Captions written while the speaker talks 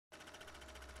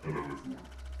Hello everyone,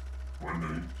 my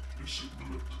name is Sid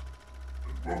Millett,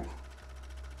 and welcome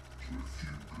to A Few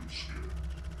Good Scares.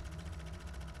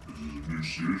 This is a new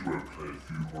series where I play a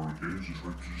few horror games to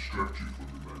try to distract you from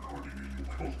the man hiding in your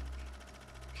closet.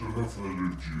 So without further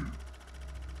ado,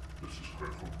 let's just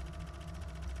crack on.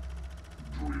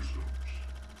 Enjoy yourselves.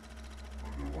 I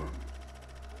know I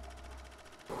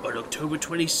will. On October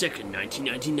 22nd,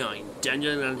 1999,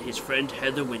 Daniel and his friend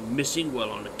Heather went missing while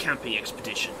on a camping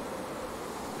expedition.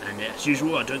 And as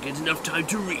usual, I don't get enough time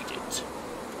to read it.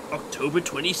 October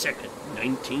 22nd,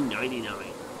 1999.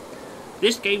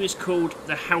 This game is called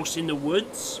The House in the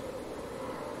Woods.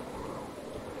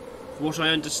 From what I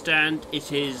understand,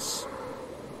 it is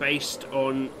based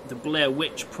on the Blair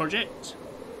Witch Project.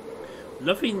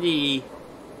 Loving the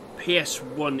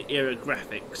PS1 era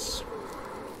graphics.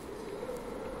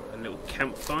 A little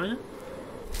campfire.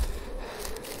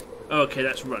 Oh, okay,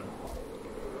 that's run.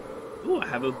 Oh, I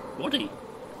have a body.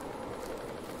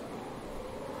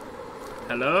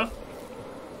 Hello?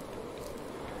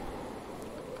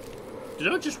 Did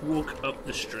I just walk up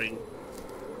the string?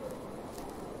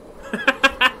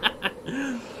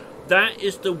 That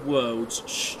is the world's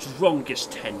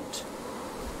strongest tent.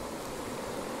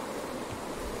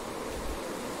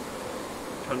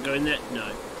 Can't go in there?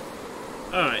 No.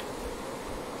 Alright.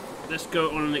 Let's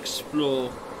go on and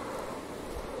explore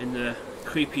in the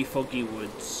creepy, foggy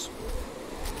woods.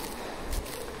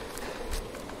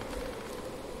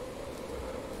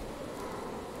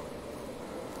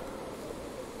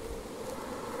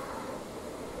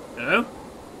 Hello?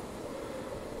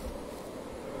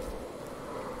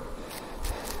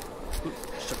 Oop,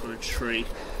 stuck on a tree.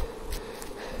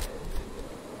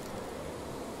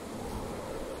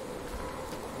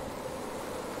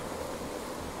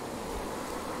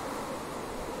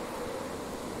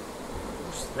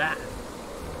 What's that?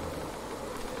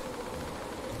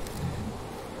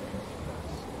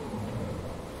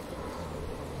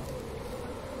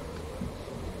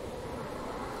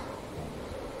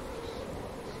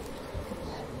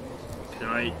 Can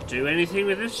I do anything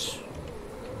with this?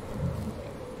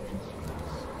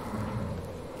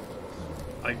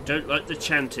 I don't like the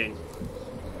chanting.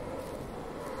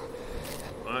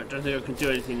 I don't think I can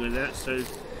do anything with that, so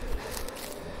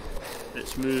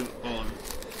let's move on.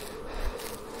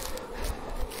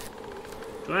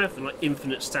 Do I have like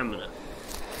infinite stamina?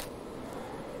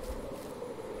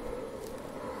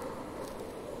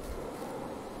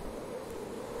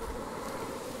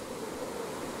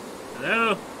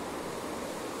 Hello?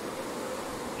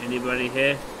 Anybody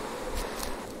here?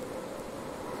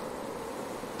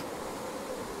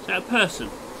 Is that a person?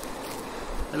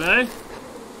 Hello?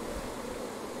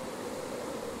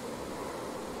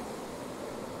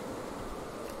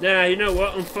 Nah, you know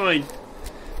what? I'm fine.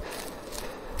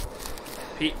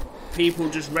 People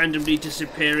just randomly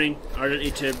disappearing. I don't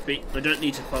need to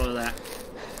follow that.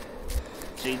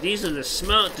 See, these are the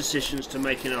smart decisions to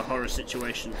make in a horror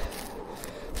situation.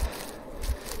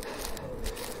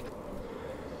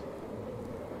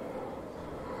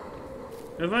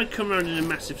 Have I come around in a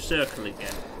massive circle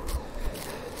again?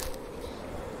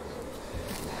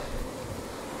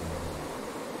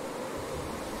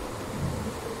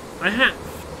 I have.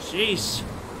 Jeez.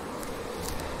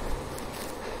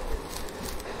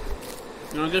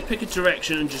 Now I'm going to pick a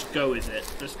direction and just go with it.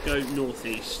 Let's go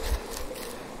northeast.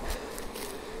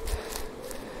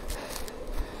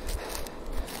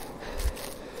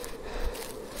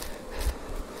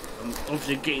 I'm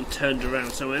obviously getting turned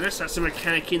around somewhere. Unless that's a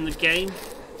mechanic in the game.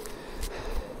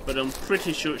 But I'm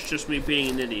pretty sure it's just me being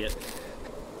an idiot.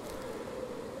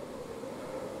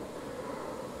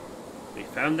 We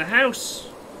found the house.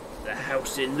 The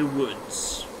house in the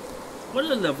woods. What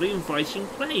a lovely, inviting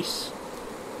place.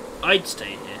 I'd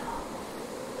stay here.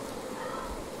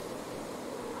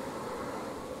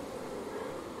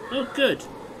 Oh, good.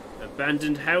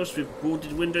 Abandoned house with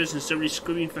boarded windows and somebody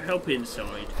screaming for help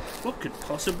inside. What could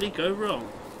possibly go wrong?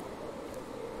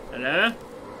 Hello?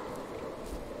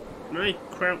 Can I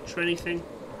crouch or anything?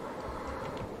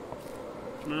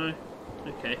 No?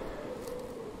 Okay.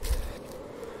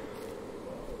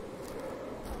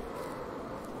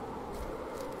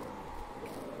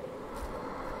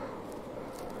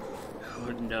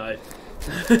 Oh no.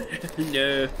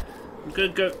 No. I'm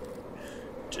gonna go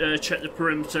check the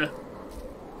perimeter.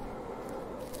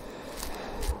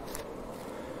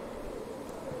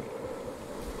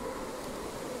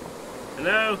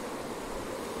 Hello?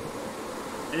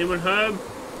 Anyone home?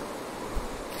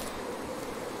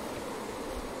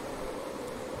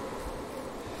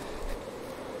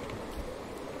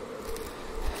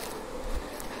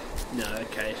 No,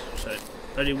 okay, so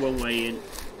only one way in.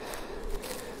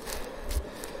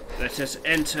 Let us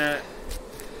enter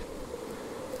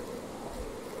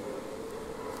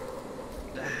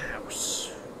the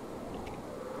house.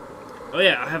 Oh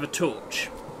yeah, I have a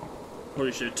torch.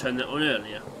 Probably should have turned that on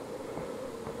earlier.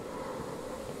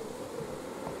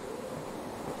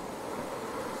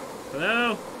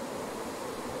 Hello?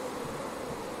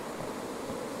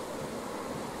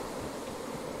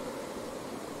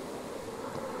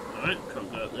 Alright,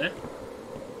 can't go up there.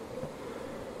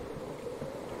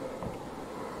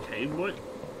 Okay, what?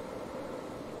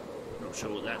 Not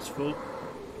sure what that's for.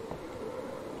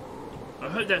 I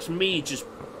hope that's me just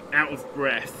out of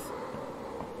breath.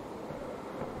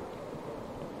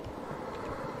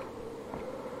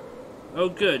 Oh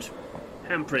good,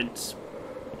 handprints.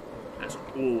 That's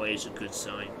always a good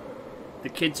sign. The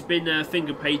kids have been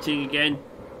finger painting again.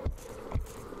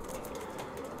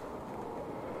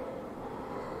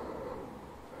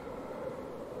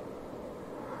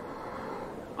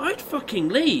 I'd fucking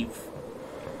leave.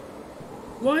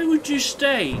 Why would you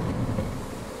stay?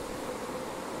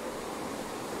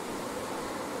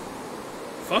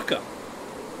 Fucker.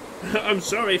 I'm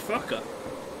sorry, fucker.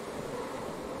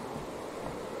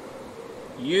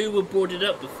 You were boarded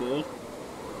up before.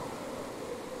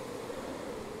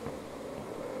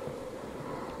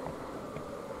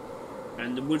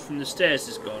 And the wood from the stairs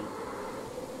is gone.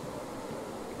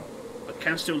 I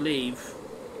can still leave.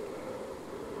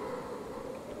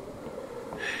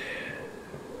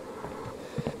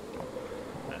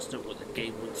 That's not what the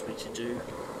game wants me to do.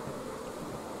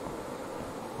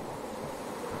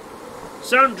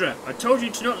 Sandra, I told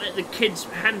you to not let the kids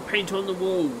hand paint on the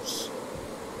walls.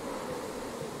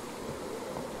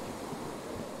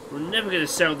 We're never going to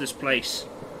sell this place.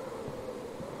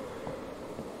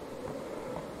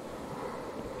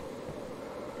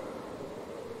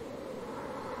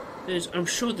 I'm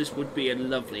sure this would be a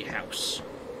lovely house.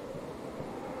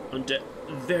 Under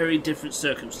very different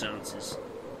circumstances.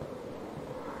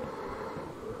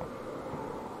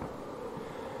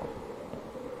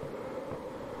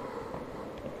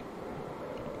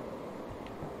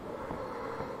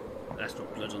 That's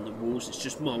not blood on the walls, it's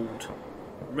just mould.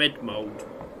 Red mould.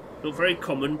 Not very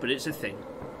common, but it's a thing.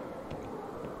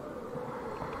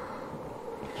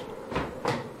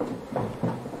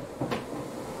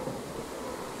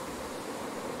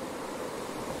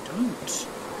 Don't.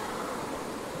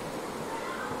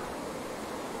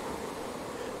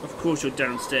 Of course you're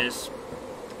downstairs.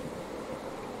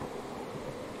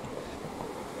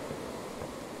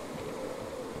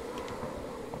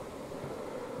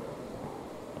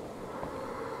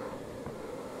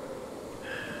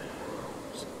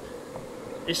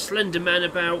 Is Slender Man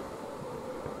about?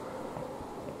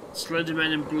 Slender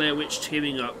Man and Blair Witch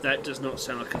teaming up? That does not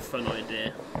sound like a fun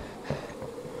idea.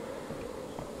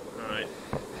 Alright.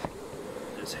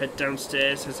 Let's head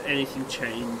downstairs. Has anything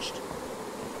changed?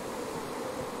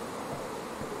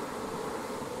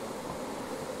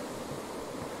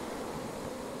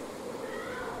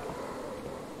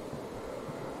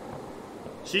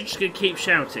 So you're just going to keep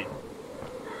shouting?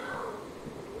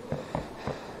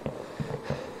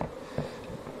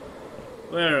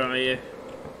 Where are you?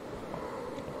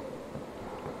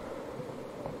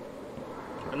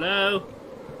 Hello?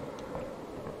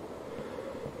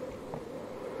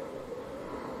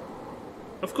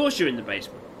 Of course you're in the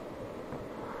basement.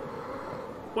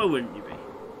 Why wouldn't you be?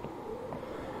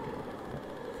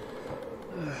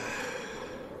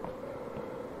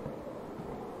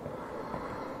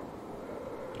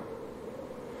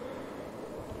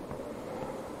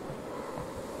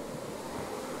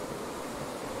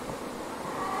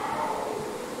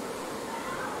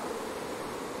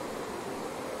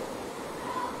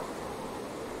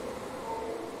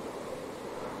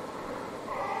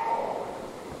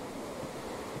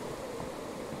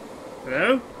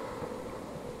 Hello?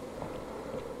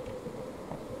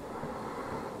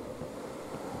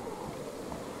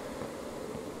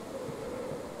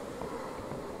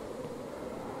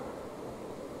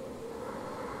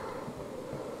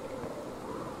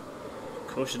 Of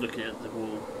course you're looking at the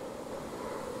wall.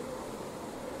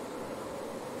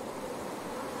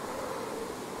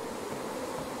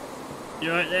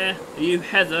 You right there? Are you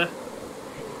Heather?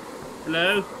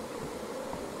 Hello?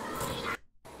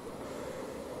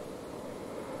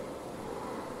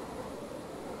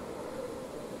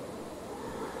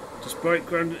 Despite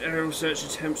grounded aerial search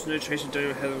attempts, no trace of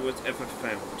Daniel Heather was ever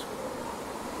found.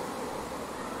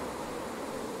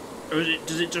 Or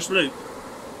does it just loop?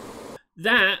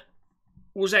 That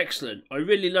was excellent. I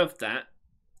really loved that.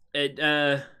 It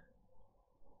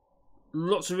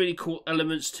lots of really cool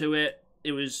elements to it.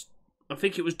 It was, I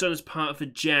think it was done as part of a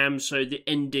jam, so the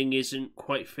ending isn't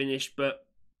quite finished, but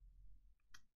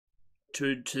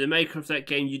to the maker of that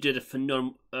game, you did a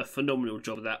phenomenal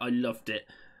job of that. I loved it.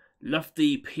 Loved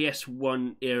the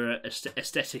PS1 era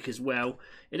aesthetic as well.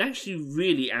 It actually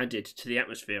really added to the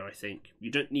atmosphere, I think. You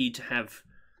don't need to have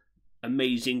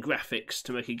amazing graphics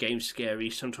to make a game scary.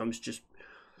 Sometimes just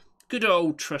good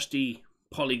old trusty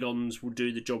polygons will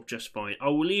do the job just fine. I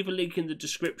will leave a link in the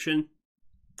description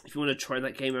if you want to try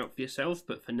that game out for yourself.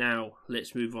 But for now,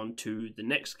 let's move on to the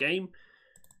next game.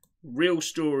 Real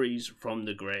Stories from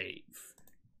the Grave.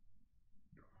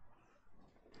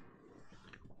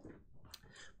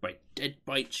 By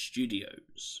Deadbite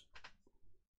Studios.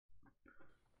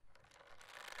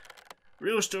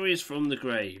 Real Stories from the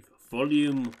Grave,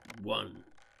 Volume 1.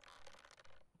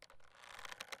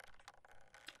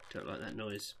 Don't like that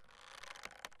noise.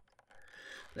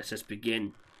 Let us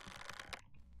begin.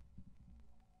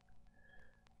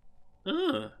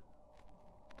 Ah.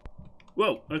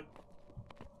 Whoa.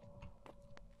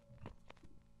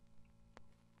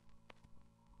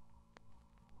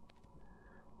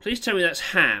 Please tell me that's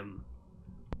ham.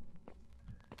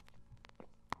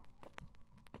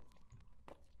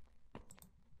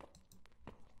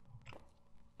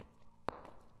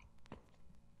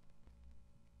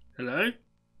 Hello?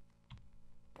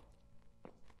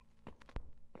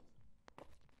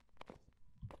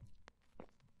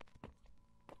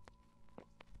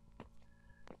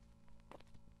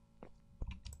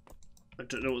 I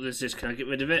don't know what this is. Can I get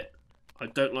rid of it? I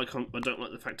don't like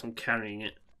the fact I'm carrying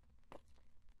it.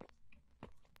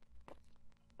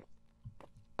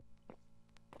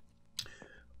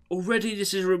 Already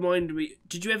this is reminding me...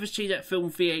 Did you ever see that film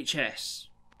VHS?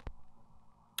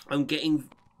 I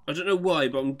don't know why,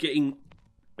 but I'm getting...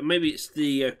 Maybe it's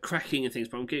the cracking and things,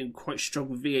 but I'm getting quite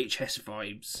strong VHS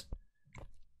vibes.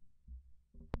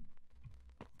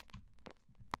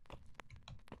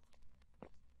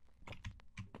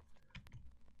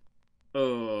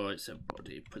 Oh, it's a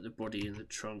body. Put the body in the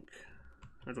trunk.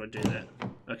 How do I do that?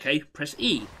 Okay, press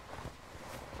E.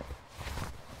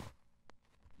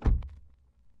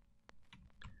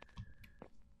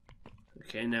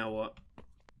 Okay, now what?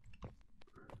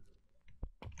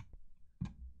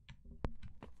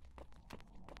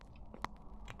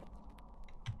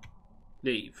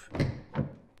 Leave.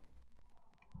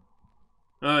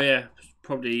 Oh yeah,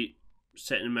 probably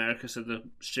set in America, so the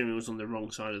steering was on the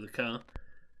wrong side of the car.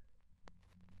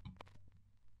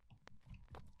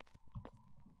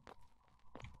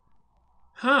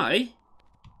 Hi.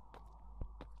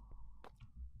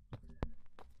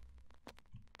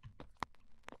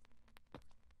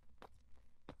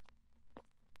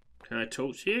 Can I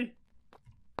talk to you?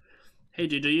 Hey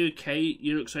dude, are you okay?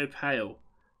 You look so pale.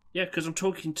 Yeah, because I'm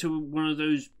talking to one of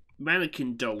those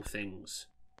mannequin doll things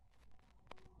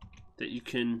that you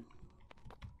can...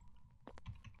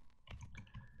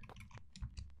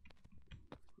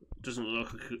 Doesn't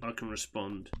look like I can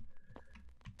respond.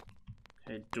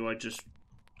 Okay, do I just...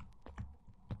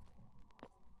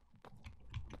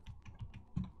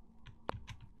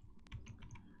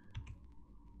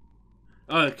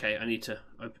 Oh, okay, I need to...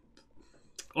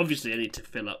 Obviously I need to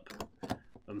fill up.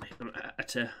 I'm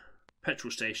at a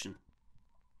petrol station.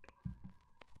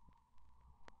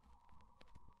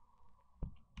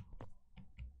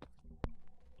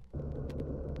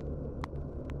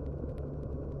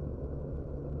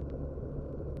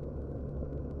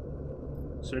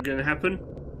 So it's going to happen?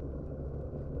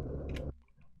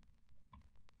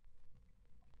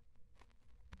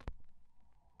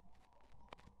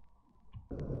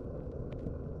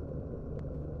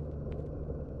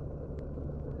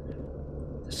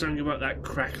 There's something about that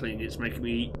crackling, it's making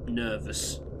me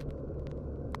nervous.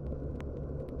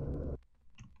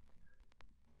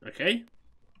 Okay.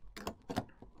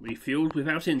 Refueled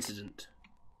without incident.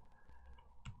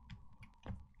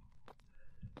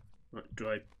 Right, do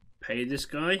I pay this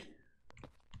guy?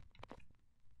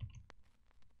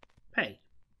 Pay.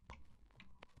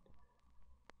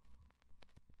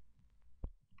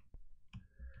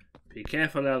 Be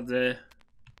careful out there.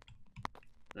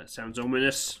 That sounds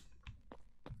ominous.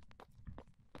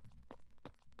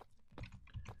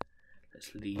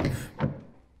 Let's leave.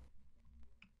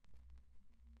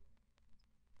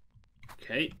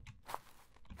 Okay.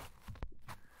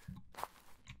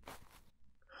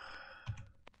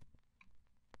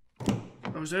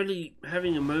 I was only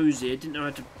having a mosey. I didn't know how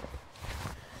to...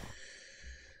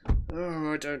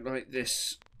 Oh, I don't like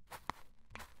this.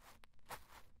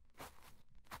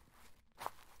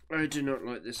 I do not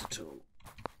like this at all.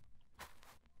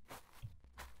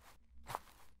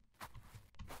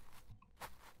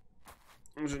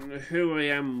 I don't know who I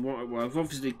am. Well, I've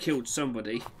obviously killed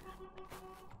somebody.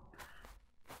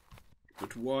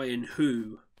 But why and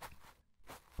who?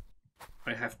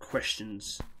 I have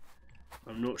questions.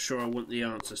 I'm not sure I want the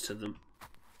answers to them.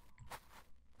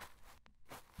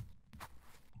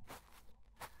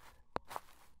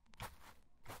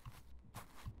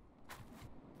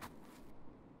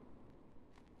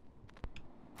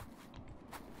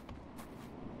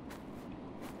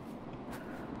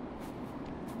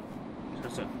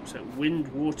 So wind,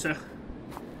 water,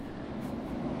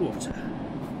 water.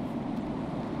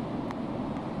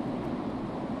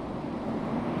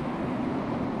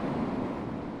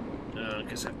 I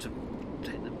guess I have to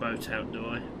take the boat out, do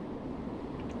I?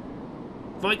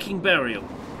 Viking burial.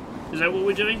 Is that what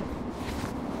we're doing?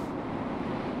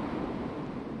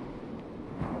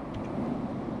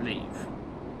 Leave.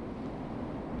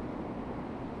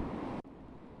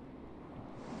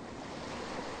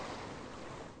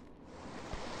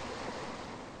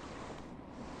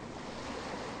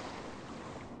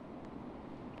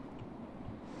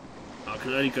 I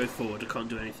can only go forward, I can't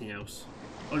do anything else.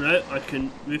 Oh no, I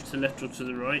can move to the left or to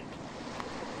the right.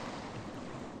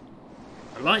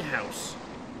 A lighthouse.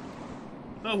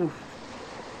 Oh,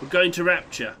 we're going to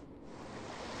Rapture.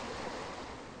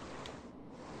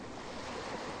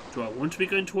 Do I want to be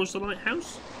going towards the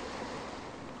lighthouse?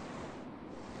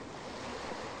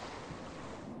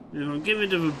 If I'm getting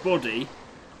rid of a body,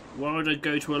 why would I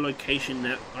go to a location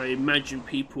that I imagine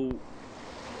people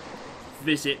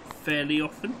visit fairly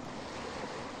often?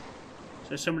 Is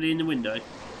there somebody in the window?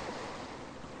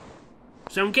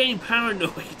 So I'm getting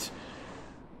paranoid.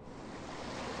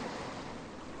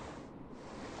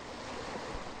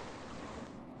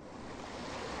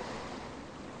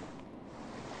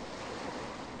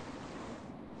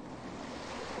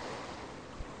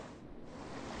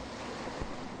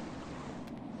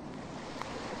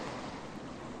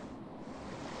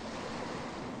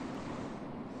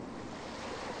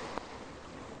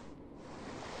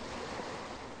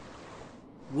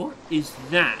 What is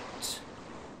that?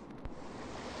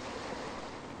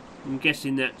 I'm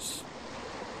guessing that's...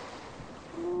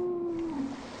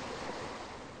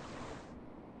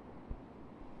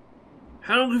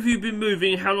 How long have you been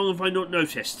moving? How long have I not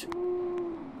noticed?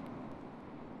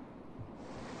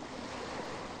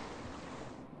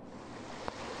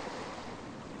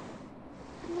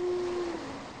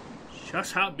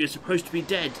 Shut up, you're supposed to be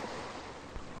dead.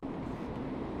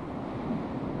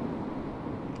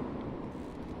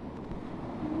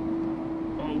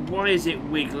 Oh, why is it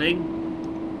wiggling?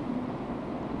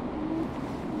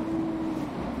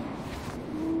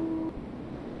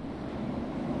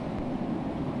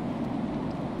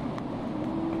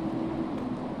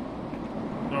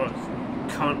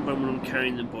 Can't run when I'm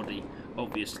carrying the body,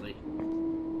 obviously.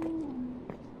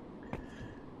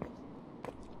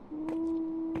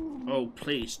 Oh,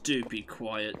 please do be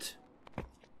quiet.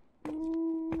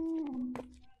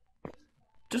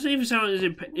 Doesn't even sound as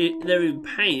if they're in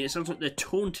pain. It sounds like they're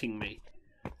taunting me.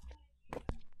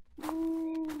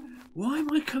 Why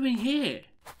am I coming here?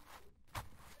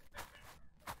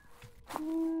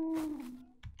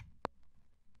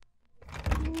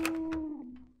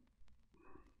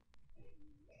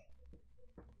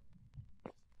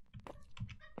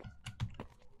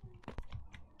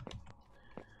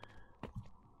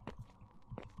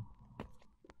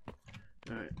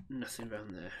 Alright, nothing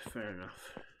around there. Fair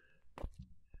enough.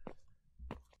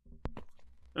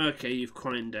 Okay, you've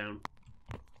climbed down.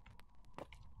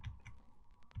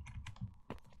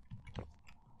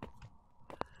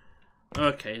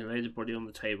 Okay, lay the body on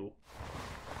the table.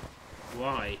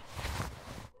 Why?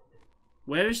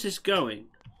 Where is this going?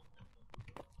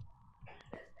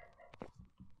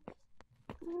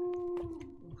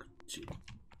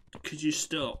 Could you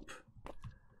stop?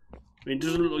 I mean, it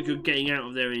doesn't look like you're getting out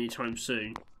of there anytime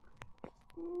soon.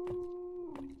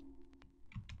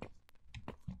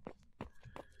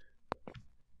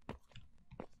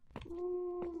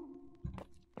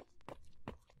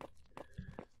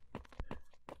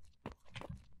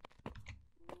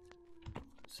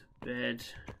 There's a bed.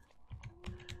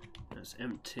 That's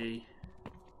empty.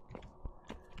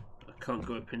 I can't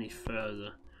go up any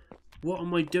further. What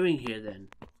am I doing here then?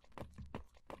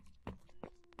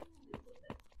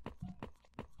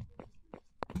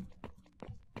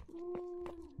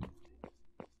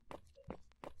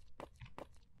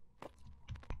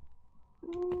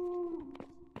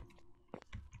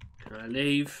 Can I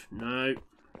leave? No.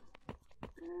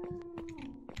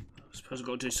 I suppose I've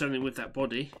got to do something with that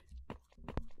body.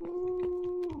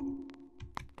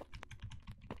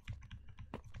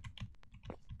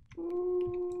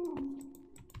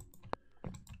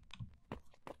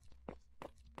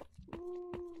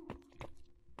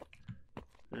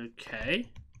 Okay.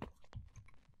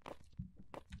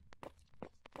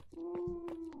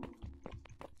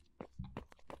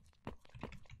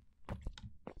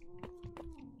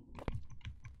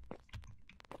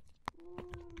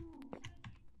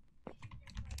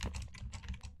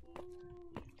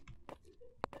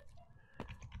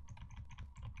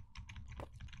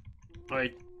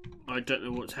 I don't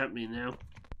know what's happening now.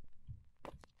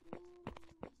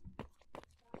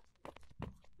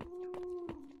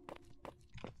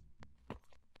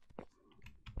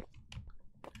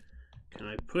 Can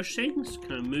I push things?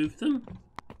 Can I move them?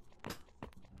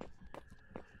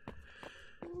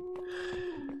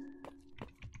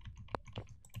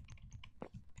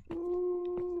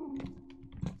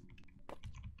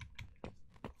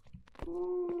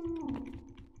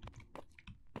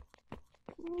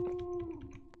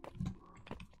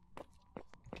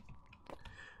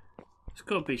 There's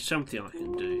got to be something I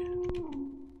can do.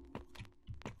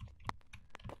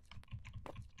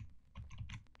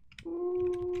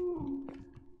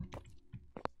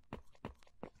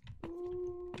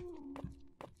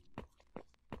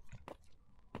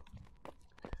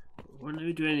 Why don't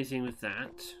we do anything with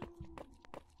that?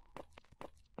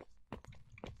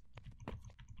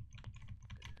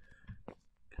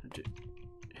 Can I do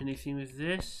anything with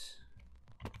this?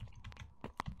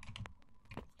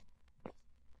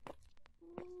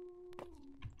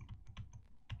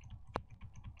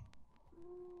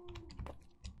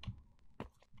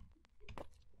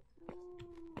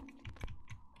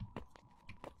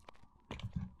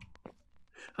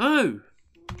 Oh!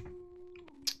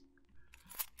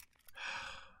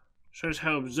 Shows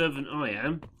how observant I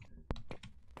am.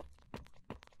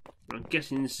 I'm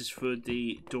guessing this is for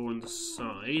the door on the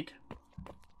side.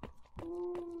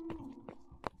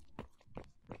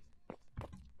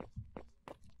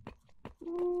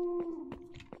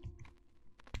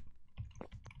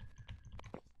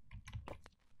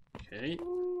 Okay.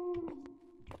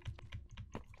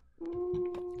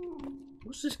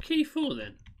 What's this key for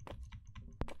then?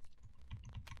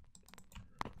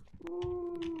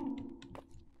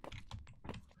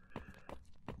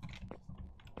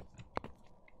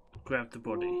 Grab the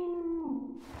body.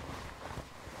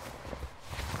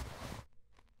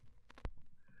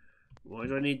 Why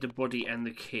do I need the body and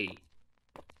the key?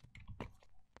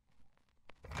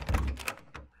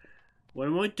 What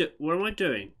am I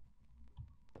doing?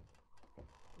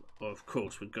 Well, of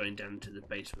course, we're going down to the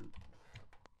basement.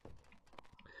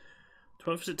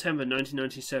 12th September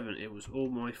 1997. It was all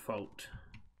my fault.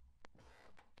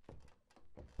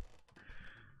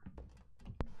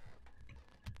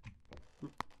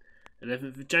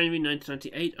 11th of January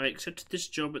 1998. I accepted this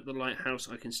job at the lighthouse.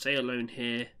 I can stay alone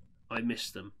here. I miss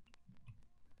them.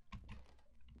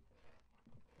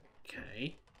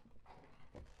 Okay.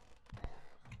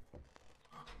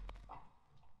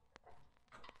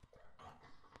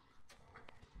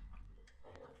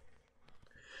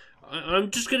 I'm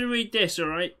just going to read this,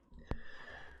 alright?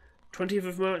 20th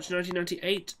of March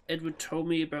 1998. Edward told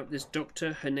me about this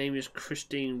doctor. Her name is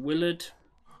Christine Willard.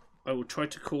 I will try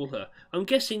to call her. I'm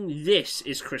guessing this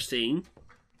is Christine.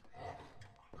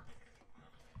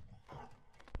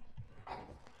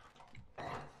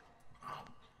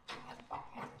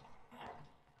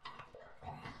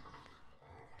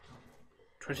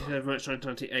 (23rd March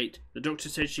 1998). The doctor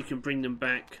said she can bring them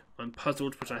back. I'm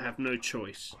puzzled, but I have no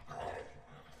choice.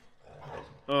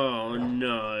 Oh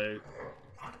no.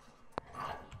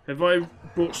 Have I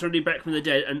brought somebody back from the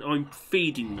dead and I'm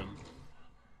feeding them?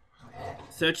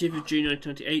 30th of June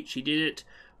 1998. She did it.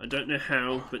 I don't know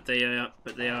how, but they are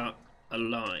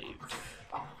alive.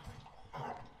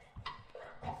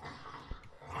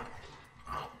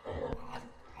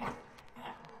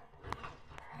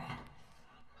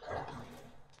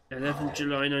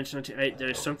 July 1998. There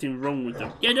is something wrong with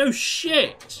them. Yeah, no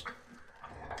shit.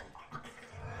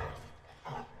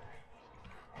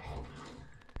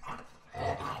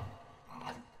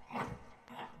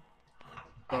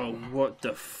 Oh, what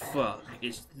the fuck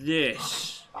is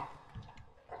this?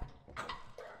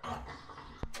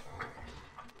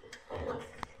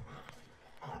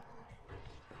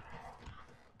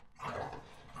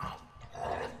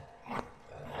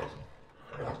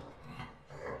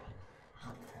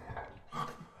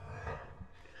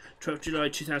 July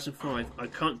 2005. I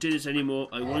can't do this anymore.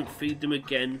 I won't feed them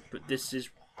again, but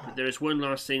there is one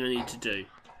last thing I need to do.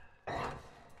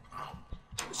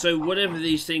 So whatever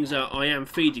these things are, I am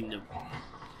feeding them.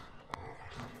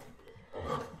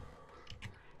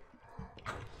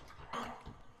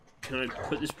 Can I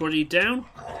put this body down?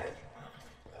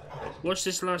 What's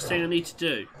this last thing I need to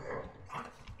do?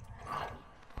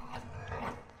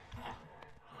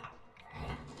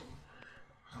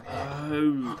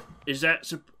 Oh,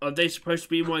 are they supposed to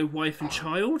be my wife and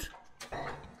child?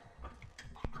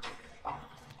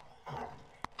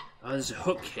 Oh, there's a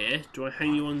hook here. Do I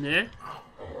hang you on there?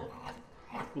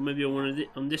 Or maybe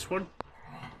on this one?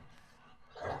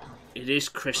 It is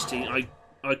Christine.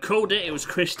 I called it. It was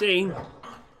Christine.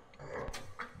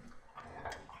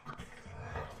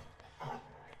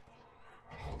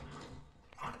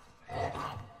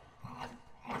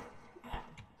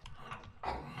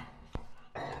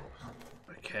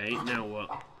 Okay, now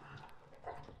what?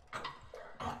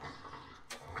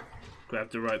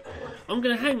 Grab the rope. I'm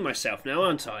going to hang myself now,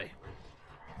 aren't I?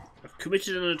 I've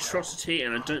committed an atrocity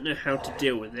and I don't know how to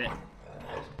deal with it.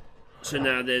 So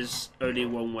now there's only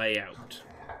one way out.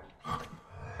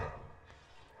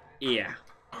 Yeah.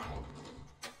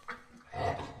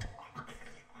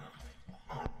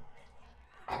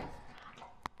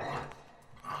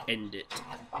 End it.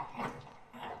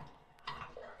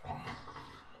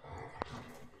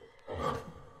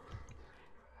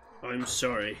 I'm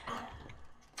sorry.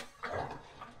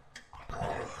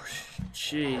 Oh,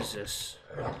 Jesus.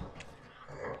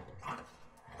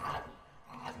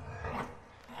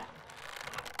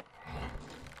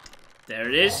 There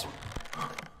it is.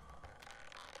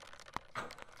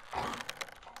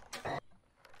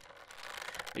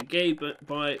 A game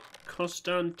by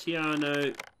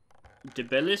Constantiano De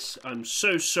Bellis. I'm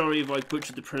so sorry if I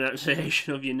butchered the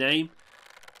pronunciation of your name.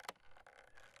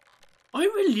 I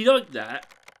really liked that.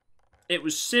 It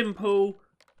was simple.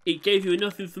 It gave you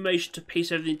enough information to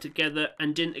piece everything together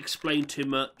and didn't explain too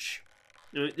much.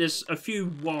 You know, there's a few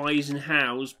whys and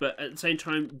hows, but at the same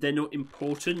time, they're not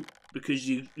important because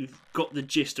you've got the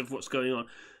gist of what's going on.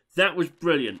 That was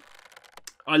brilliant.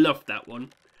 I loved that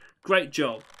one. Great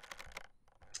job.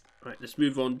 Right, let's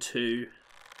move on to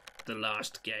the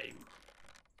last game.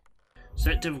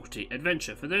 Select difficulty,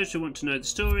 adventure. For those who want to know the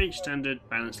story, standard,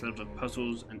 balanced level of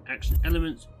puzzles and action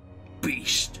elements.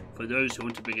 Beast, for those who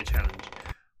want a bigger challenge.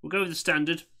 We'll go with the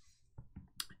standard.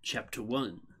 Chapter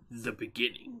 1, the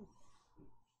beginning.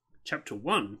 Chapter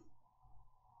 1?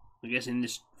 I guess in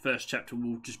this first chapter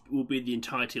will be the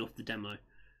entirety of the demo.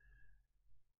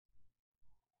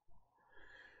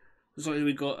 Looks like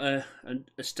we got a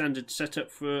standard setup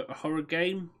for a horror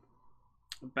game.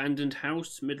 Abandoned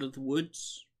house, middle of the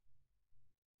woods.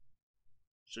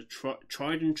 It's a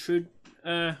tried and true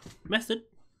method.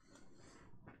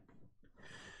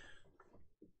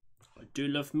 I do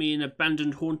love me an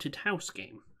abandoned haunted house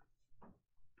game.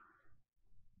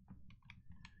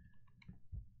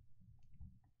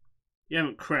 You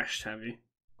haven't crashed, have you?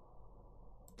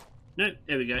 No,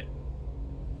 there we go.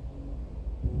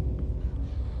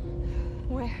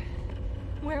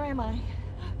 Where am I?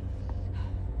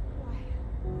 Why?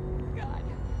 God.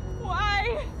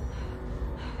 Why?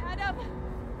 Adam!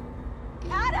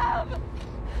 Adam!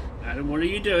 Adam, what are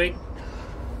you doing?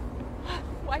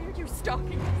 Why are you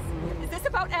stalking us? Is this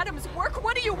about Adam's work?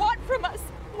 What do you want from us?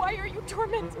 Why are you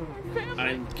tormenting my family?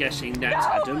 I'm guessing that's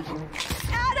Adam.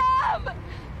 Adam!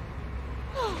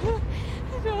 Oh,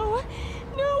 no.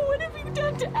 No, what have you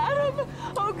done to Adam?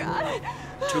 Oh, God.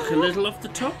 Took a little off the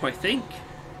top, I think.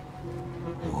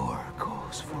 War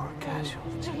calls for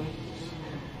casualties.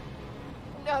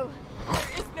 No,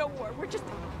 there is no war. We're just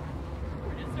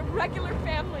a regular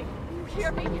family. You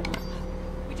hear me?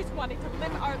 We just wanted to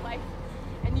live our life,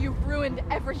 and you ruined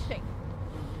everything.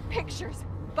 Pictures,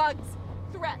 bugs,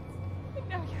 threats. And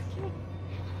now you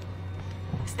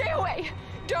stay away.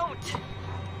 Don't.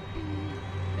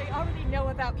 They already know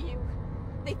about you.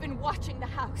 They've been watching the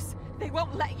house. They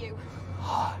won't let you.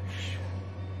 Hush.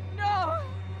 No.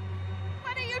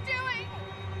 What are you doing?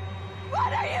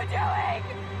 What are you doing?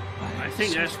 I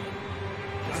think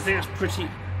that's pretty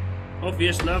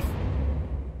obvious, love.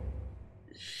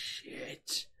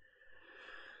 Shit.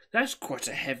 That's quite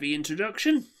a heavy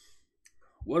introduction.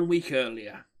 1 week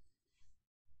earlier.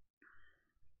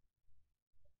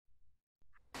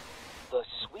 The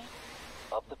sweep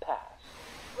of the past.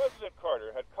 President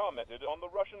Carter had commented on the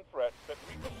Russian threat that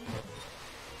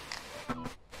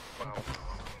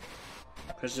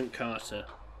President Carter.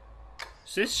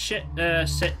 Is this shit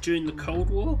set during the Cold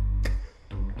War?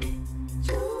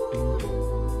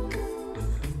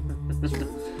 I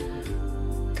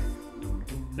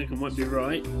think I might be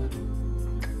right.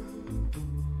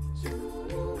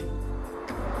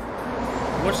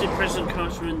 What did President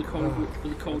Carter in the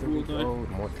Cold War though?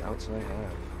 The more doubts I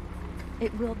have.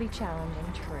 It will be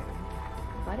challenging, true.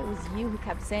 But it was you who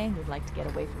kept saying you'd like to get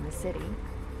away from the city.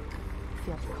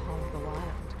 Feel the call of the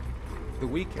wild. The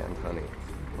weekend, honey.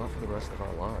 Not for the rest of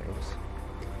our lives.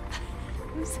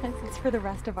 Who says it's for the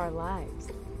rest of our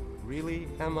lives? Really,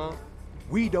 Emma?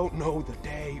 We don't know the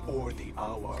day or the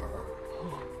hour.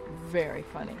 Very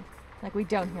funny. Like we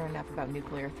don't hear enough about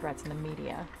nuclear threats in the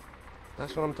media.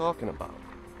 That's what I'm talking about.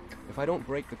 If I don't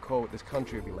break the code, this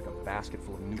country will be like a basket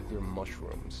full of nuclear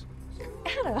mushrooms.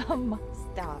 Adam,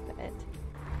 stop it.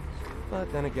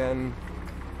 But then again,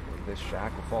 this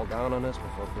shack will fall down on us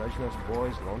before Brezhnev's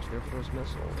boys launch their first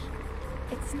missiles.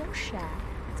 It's no shack.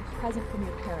 It's a present from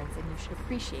your parents, and you should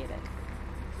appreciate it.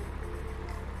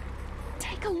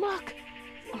 Take a look!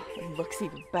 Oh, it looks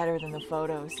even better than the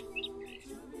photos.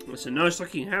 It's a nice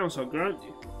looking house, I'll grant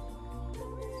you.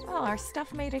 Well, our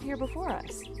stuff made it here before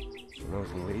us. And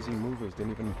those lazy movers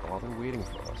didn't even bother waiting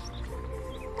for us.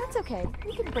 That's okay.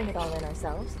 We can bring it all in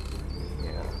ourselves.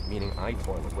 Yeah, meaning I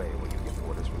toil away when you give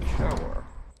orders from the shower.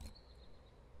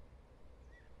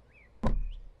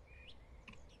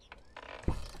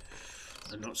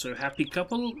 A not so happy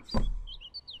couple.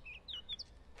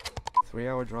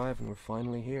 3-hour drive and we're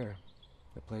finally here.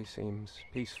 The place seems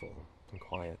peaceful and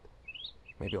quiet.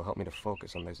 Maybe it'll help me to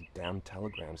focus on those damn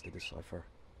telegrams to decipher.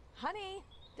 Honey,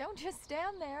 don't just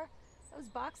stand there. Those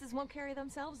boxes won't carry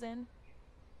themselves in.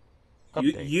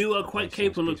 Update. You are The quite place seems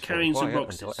capable of peaceful carrying and some quiet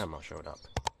boxes. until Emma showed up.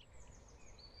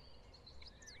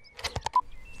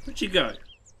 Where'd you go?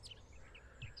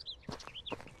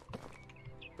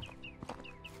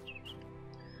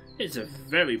 It's a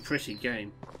very pretty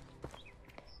game.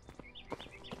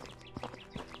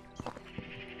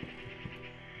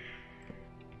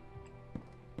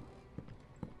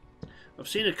 I've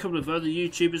seen a couple of other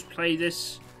YouTubers play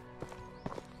this,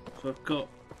 so I've got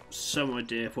some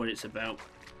idea of what it's about.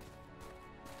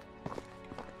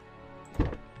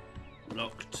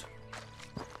 Locked.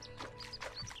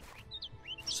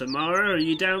 Samara, are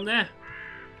you down there?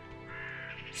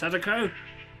 Sadako?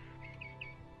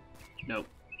 No.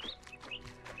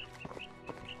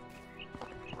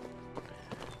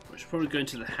 I should probably go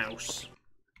into the house.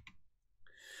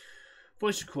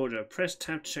 Voice recorder. Press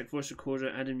tab to check voice recorder.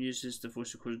 Adam uses the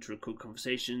voice recorder to record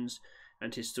conversations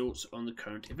and his thoughts on the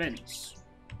current events.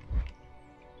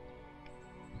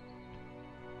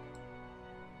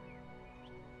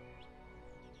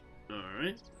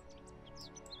 Alright.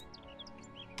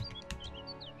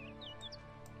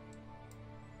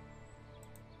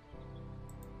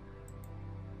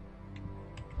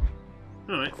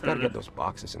 Alright, fair Gotta enough. get those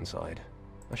boxes inside.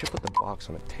 I should put the box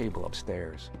on a table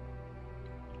upstairs.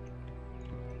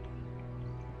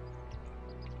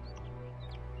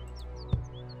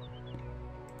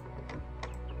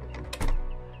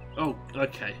 Oh,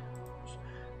 okay.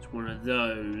 It's one of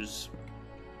those.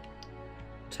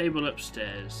 Table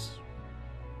upstairs.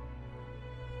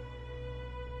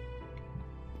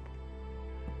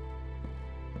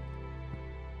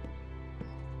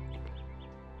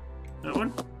 That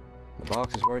one? The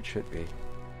box is where it should be.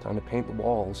 Time to paint the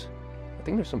walls. I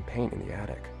think there's some paint in the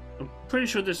attic. I'm pretty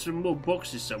sure there's some more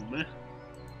boxes somewhere.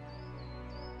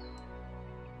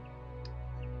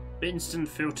 Instant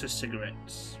filter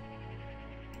cigarettes.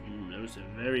 Those are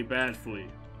very bad for you.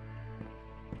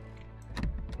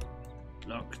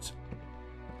 Locked.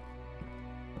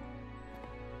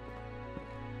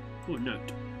 Oh,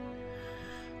 note.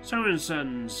 Simon &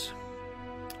 Sons.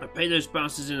 I paid those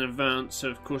bastards in advance, so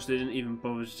of course they didn't even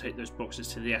bother to take those boxes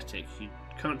to the attic. You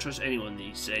can't trust anyone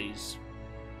these days.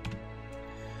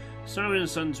 Simon &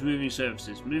 Sons Moving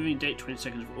Services. Moving date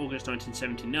 22nd of August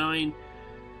 1979.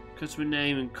 Customer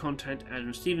name and contact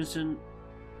Adam Stevenson.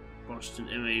 Boston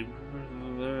MA.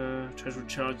 Total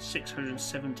charge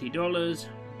 $670.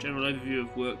 General overview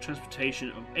of work. Transportation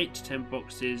of 8 to 10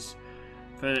 boxes.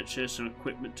 Furniture, some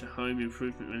equipment to home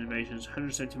improvement renovations.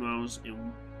 170 miles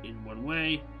in one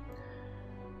way.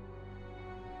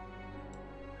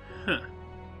 Huh.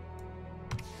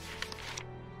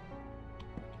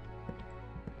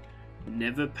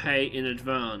 Never pay in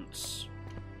advance.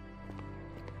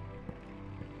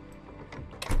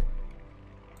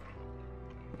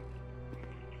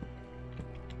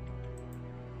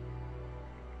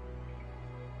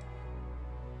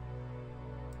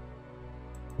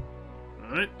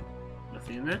 Alright,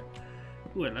 nothing in there.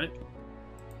 Ooh, hello.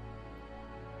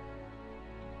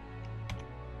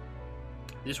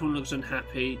 This one looks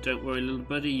unhappy. Don't worry, little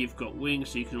buddy, you've got wings,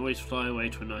 so you can always fly away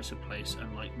to a nicer place,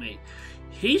 unlike me.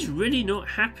 He's really not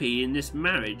happy in this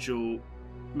marriage, or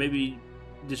maybe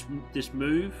this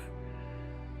move.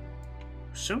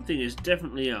 Something is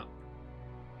definitely up.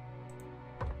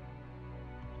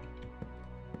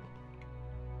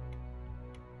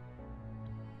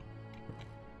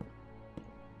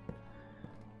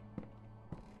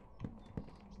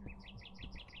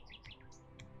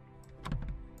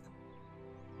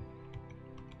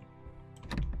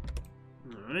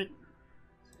 Alright.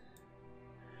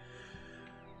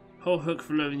 Whole hook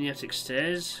for lowering the attic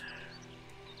stairs.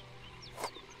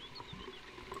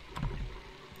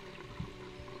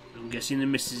 I'm guessing the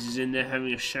missus is in there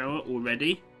having a shower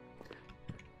already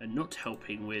and not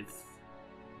helping with.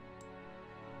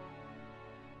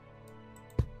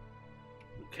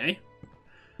 Okay.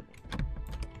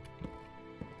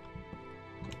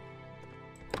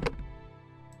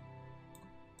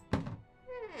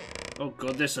 Oh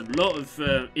god, there's a lot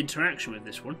of interaction with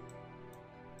this one.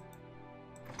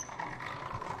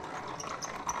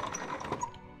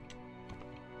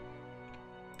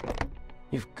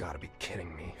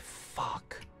 kidding me.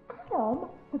 Fuck.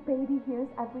 The baby hears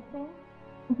everything,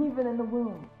 even in the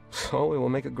womb. So we will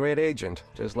make a great agent,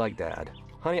 just like Dad.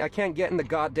 Honey, I can't get in the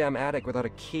goddamn attic without a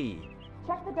key.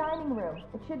 Check the dining room.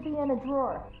 It should be in a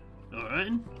drawer.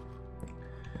 Alright.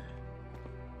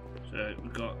 So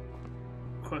we've got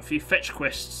quite a few fetch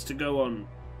quests to go on.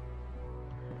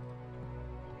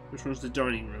 Which one's the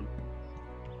dining room?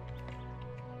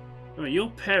 Oh, your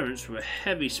parents were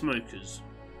heavy smokers.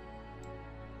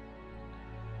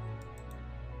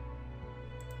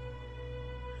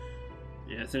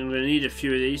 Yeah, I think I'm going to need a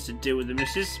few of these to deal with the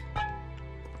missus.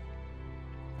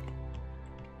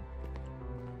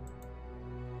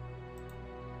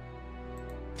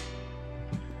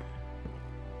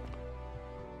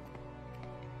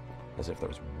 As if there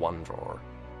was one drawer.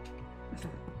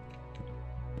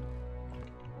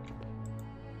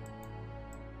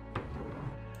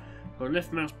 Hold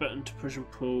left mouse button to push and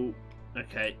pull.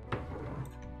 Okay.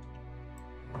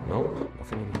 Nope,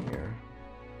 nothing in here.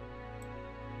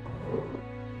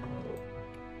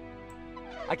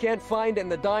 I can't find it in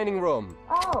the dining room.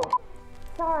 Oh,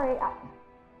 sorry.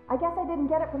 I guess I didn't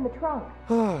get it from the trunk.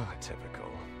 Typical.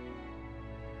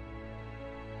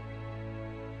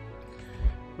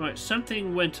 Right,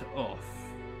 something went off.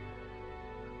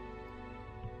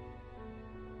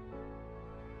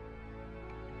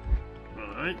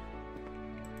 Alright.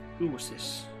 Ooh, what's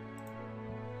this?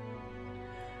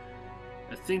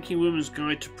 A Thinking Woman's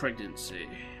Guide to Pregnancy.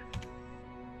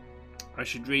 I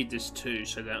should read this too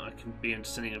so that I can be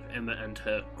understanding of Emma and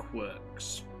her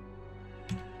quirks.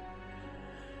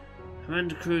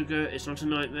 Amanda Kruger, it's not a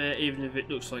nightmare even if it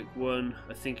looks like one.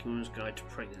 A Thinking Woman's Guide to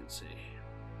Pregnancy.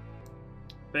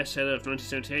 Bestseller of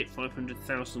 1978,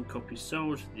 500,000 copies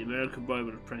sold. The American Bible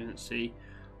of Pregnancy,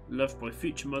 loved by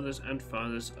future mothers and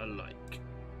fathers alike.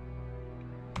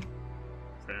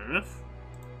 Fair enough.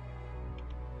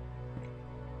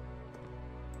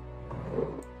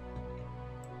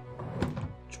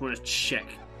 Just want to check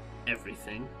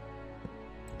everything.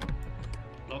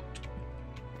 Locked.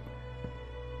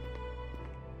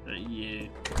 You.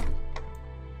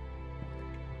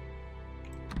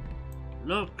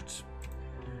 Locked.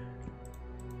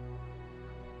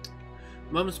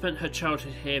 Mum spent her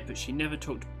childhood here, but she never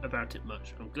talked about it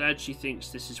much. I'm glad she thinks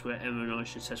this is where Emma and I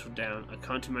should settle down. I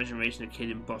can't imagine raising a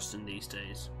kid in Boston these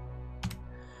days.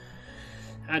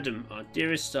 Adam, our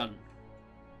dearest son.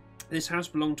 This house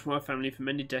belonged to our family for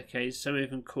many decades. Some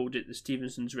even called it the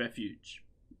Stevenson's Refuge.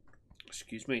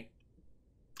 Excuse me.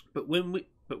 But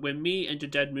when me and your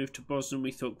dad moved to Boston,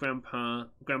 we thought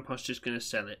Grandpa's just going to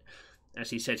sell it,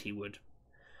 as he said he would.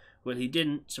 Well, he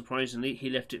didn't. Surprisingly, he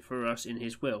left it for us in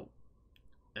his will.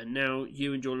 And now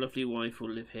you and your lovely wife will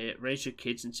live here, raise your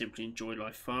kids and simply enjoy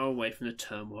life far away from the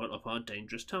turmoil of our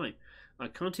dangerous time. I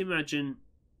can't even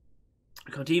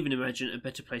imagine a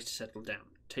better place to settle down.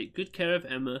 Take good care of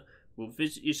Emma. We'll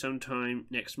visit you sometime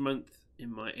next month if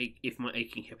my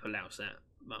aching hip allows that.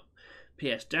 Well,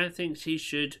 P.S. Dad thinks he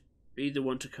should be the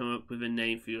one to come up with a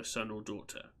name for your son or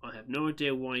daughter. I have no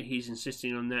idea why he's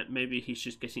insisting on that. Maybe he's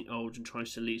just getting old and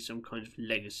tries to leave some kind of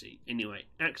legacy. Anyway,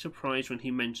 act surprised when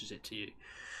he mentions it to you.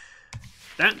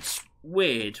 That's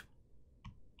weird.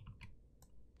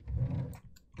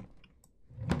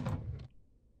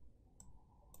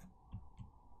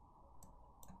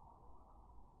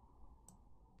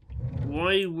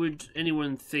 Why would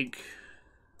anyone think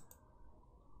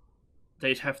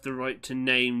they'd have the right to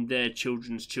name their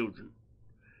children's children?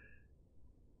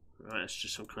 Right, that's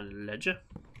just some kind of ledger.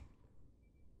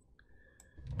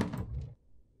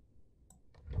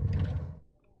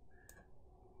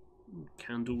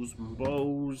 Candles and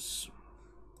bowls.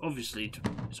 Obviously,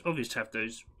 it's obvious to have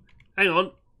those. Hang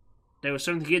on. There was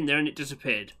something in there and it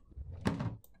disappeared.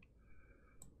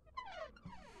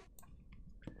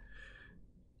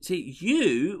 See,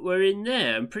 you were in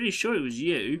there. I'm pretty sure it was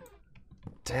you.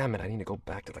 Damn it, I need to go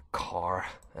back to the car.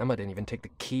 Emma didn't even take the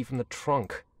key from the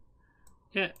trunk.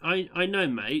 Yeah, I know,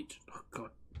 mate. Oh,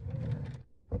 God.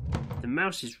 The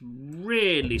mouse is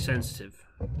really sensitive.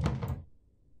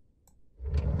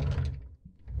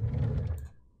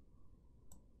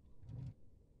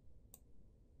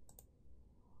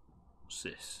 What's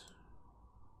this?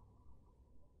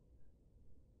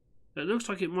 It looks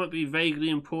like it might be vaguely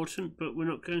important, but we're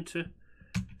not going to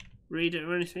read it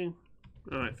or anything.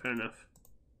 Alright, fair enough.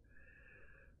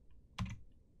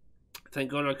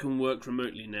 Thank God I can work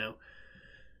remotely now,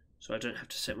 so I don't have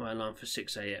to set my alarm for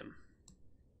 6 AM.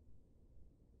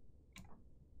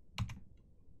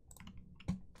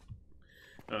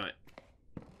 Alright.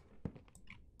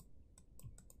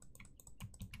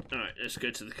 Alright, let's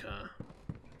go to the car.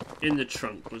 In the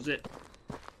trunk, was it?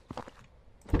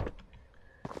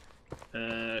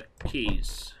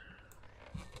 Keys.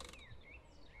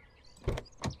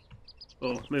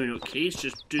 Or maybe not keys,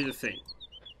 just do the thing.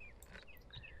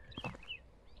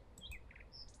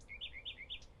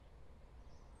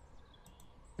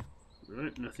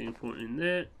 Right, nothing important in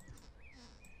there.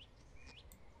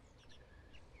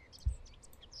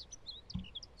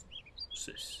 What's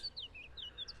this?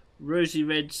 Rosy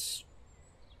Red's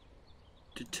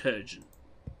detergent.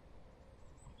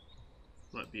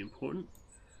 Might be important.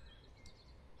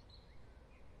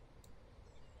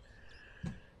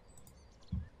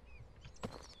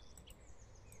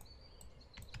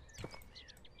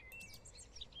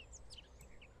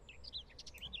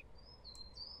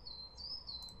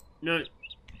 No,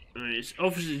 it's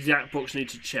obviously the exact box I need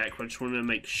to check, but I just want to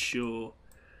make sure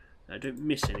I don't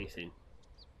miss anything.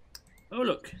 Oh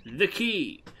look, the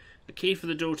key! The key for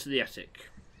the door to the attic.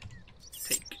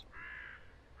 Take.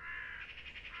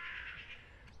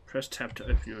 Press tab to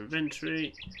open your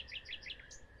inventory.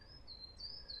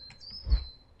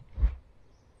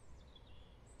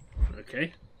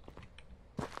 Okay.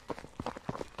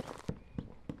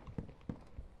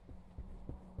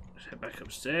 Let's head back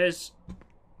upstairs.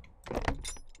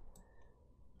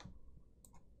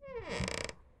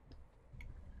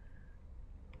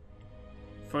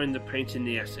 Find the paint in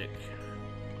the attic.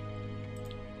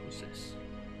 What's this?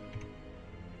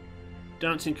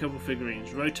 Dancing couple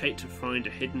figurines. Rotate to find a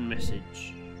hidden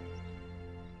message.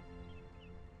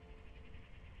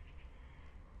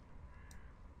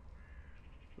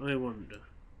 I wonder.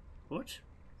 What?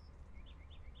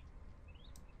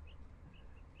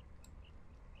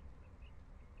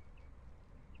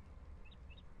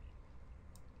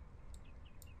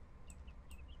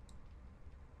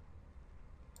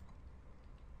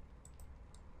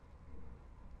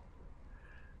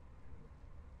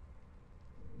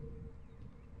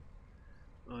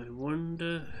 I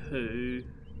wonder who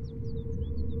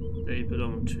they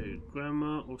belong to,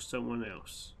 Grandma or someone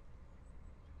else.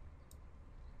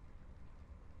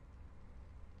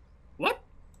 What?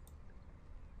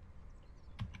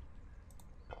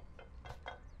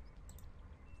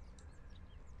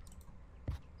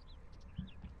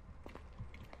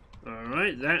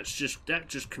 Alright, that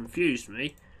just confused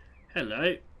me.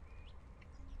 Hello.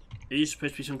 Are you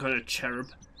supposed to be some kind of cherub?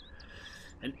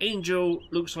 An angel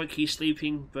looks like he's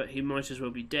sleeping, but he might as well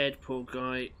be dead, poor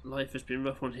guy. Life has been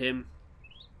rough on him.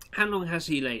 How long has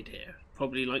he laid here?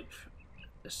 Probably like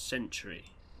a century.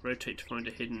 Rotate to find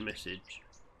a hidden message.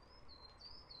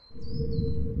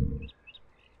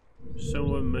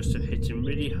 Someone must have hit him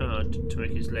really hard to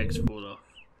make his legs fall off.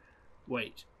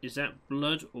 Wait, is that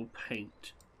blood or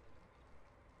paint?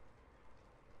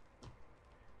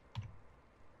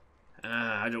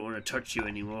 Ah, I don't want to touch you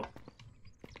anymore.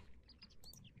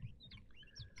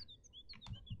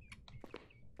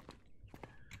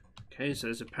 Okay, so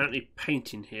there's apparently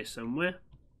paint in here somewhere.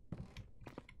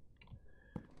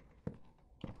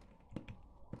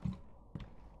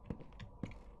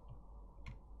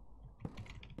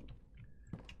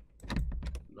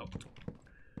 Locked.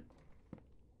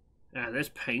 Ah, there's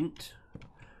paint.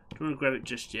 Don't want to grab it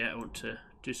just yet. I want to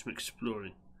do some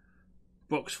exploring.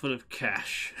 Box full of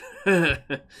cash.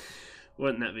 Wouldn't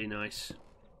that be nice?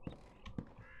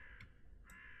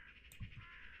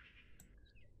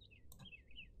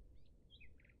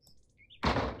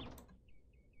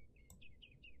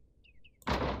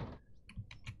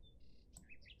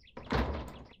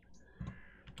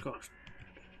 Gosh,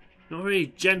 not really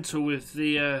gentle with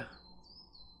the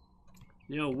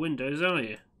old windows, are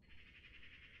you?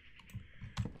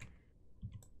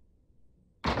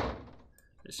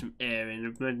 There's some air in. I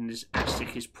imagine this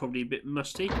attic is probably a bit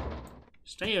musty.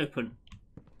 Stay open.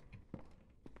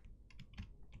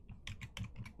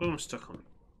 What am I stuck on?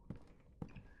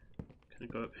 Can I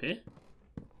go up here?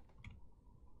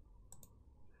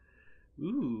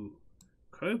 Ooh.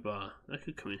 Crowbar, that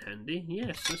could come in handy.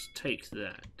 Yes, let's take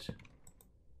that.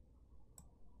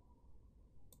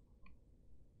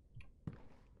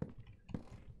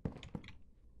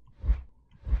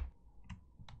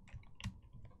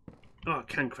 Oh, I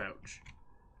can crouch.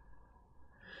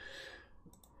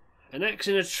 An axe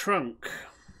in a trunk.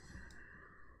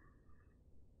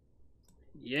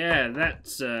 Yeah,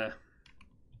 that's not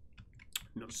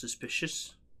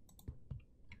suspicious.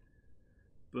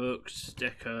 Books,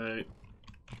 deco.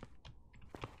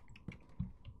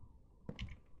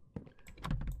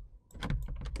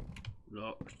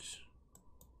 Locked.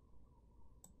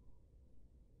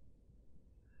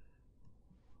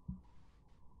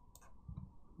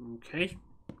 Okay.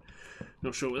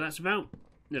 Not sure what that's about.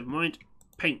 Never mind.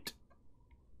 Paint.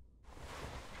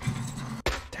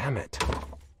 Damn it.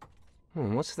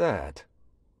 What's that?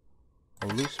 A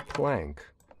loose plank.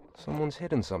 Someone's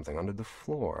hidden something under the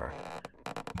floor.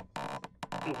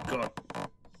 Oh, God.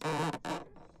 Oh,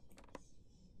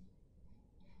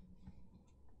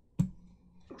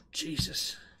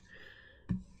 Jesus.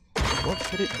 What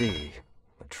could it be?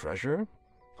 A treasure?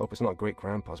 Hope it's not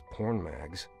Great-Grandpa's porn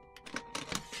mags.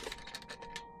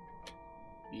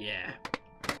 Yeah.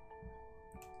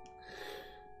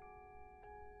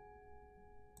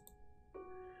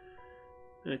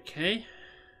 Okay.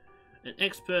 An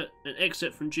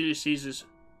excerpt from Julius Caesar's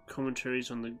commentaries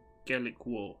on the Gallic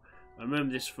War. I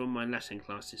remember this from my Latin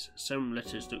classes. Some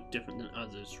letters look different than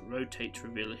others. Rotate to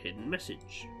reveal a hidden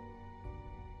message.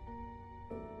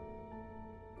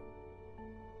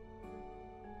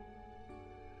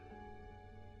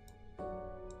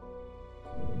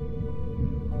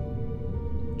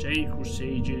 J equals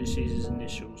C, Julius Caesar's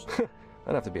initials.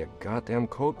 I'd have to be a goddamn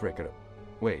code breaker to...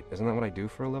 Wait, isn't that what I do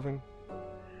for a living?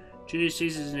 Julius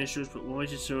Caesar's initials, but why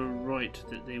did someone write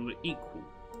that they were equal?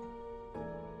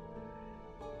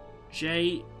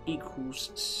 J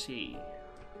equals C.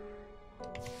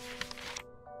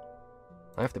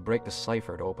 I have to break the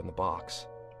cipher to open the box.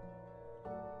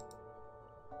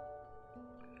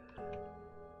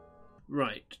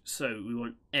 Right, so we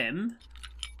want M.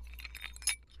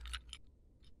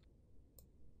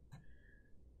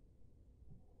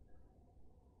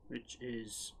 Which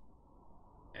is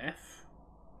F.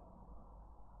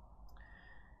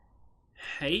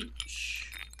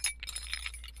 H.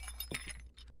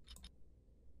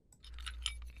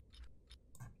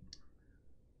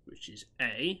 Which is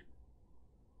A.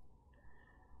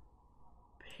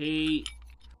 P.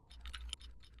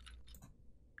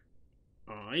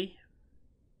 I.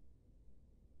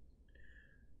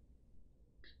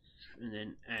 And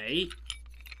then A.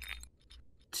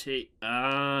 T.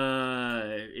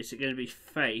 Is it going to be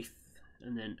Faith?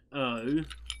 And then O.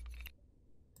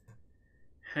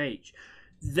 H.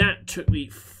 That took me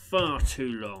far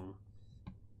too long.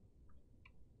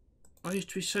 I used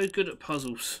to be so good at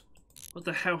puzzles. What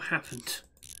the hell happened?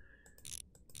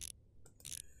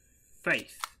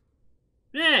 Faith.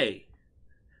 Yay!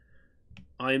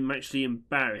 I'm actually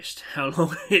embarrassed how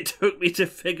long it took me to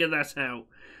figure that out.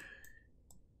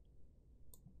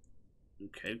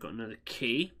 Okay, we've got another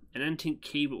key. An antique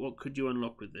key, but what could you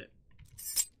unlock with it?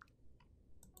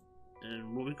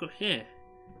 And what we've got here?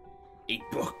 A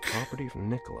book. Property of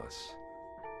Nicholas.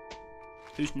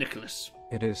 Who's Nicholas?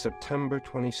 It is September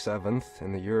 27th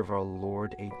in the year of our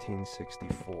Lord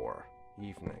 1864.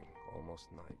 Evening,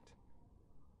 almost night.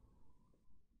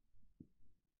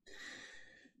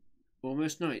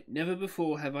 Almost night. Never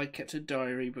before have I kept a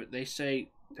diary, but they say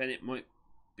that it might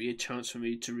be a chance for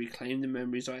me to reclaim the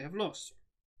memories I have lost.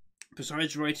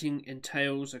 Besides, writing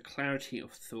entails a clarity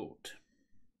of thought.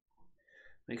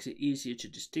 Makes it easier to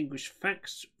distinguish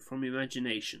facts from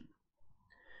imagination.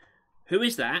 Who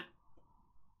is that?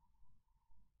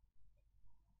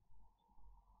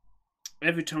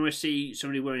 Every time I see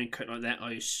somebody wearing a coat like that,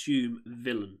 I assume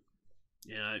villain.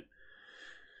 You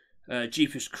know,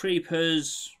 Jeepers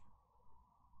Creepers,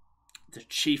 the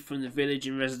chief from the village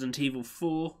in Resident Evil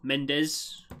 4,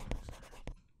 Mendez.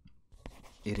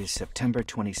 It is September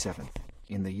 27th,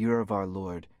 in the year of our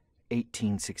Lord,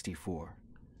 1864.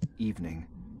 Evening,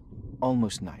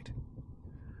 almost night.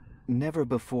 Never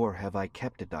before have I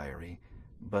kept a diary,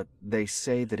 but they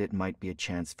say that it might be a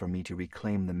chance for me to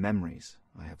reclaim the memories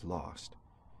I have lost.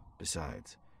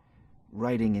 Besides,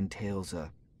 writing entails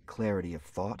a clarity of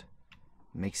thought,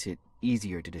 makes it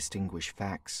easier to distinguish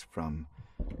facts from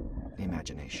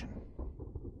imagination.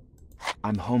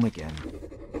 I'm home again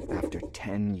after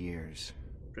 10 years.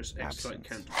 Press X like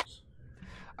candles.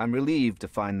 I'm relieved to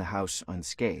find the house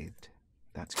unscathed.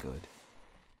 That's good.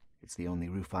 It's the only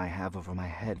roof I have over my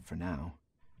head for now.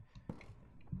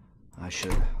 I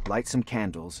should light some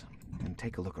candles and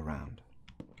take a look around.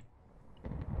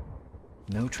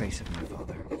 No trace of my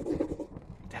father.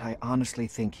 Did I honestly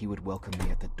think he would welcome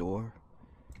me at the door?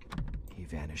 He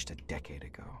vanished a decade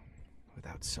ago,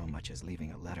 without so much as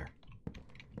leaving a letter.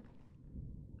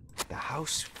 The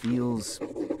house feels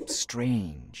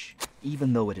strange,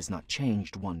 even though it has not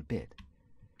changed one bit.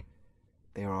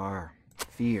 There are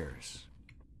fears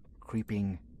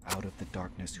creeping out of the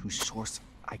darkness whose source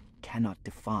I cannot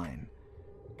define.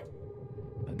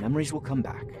 But memories will come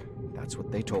back. That's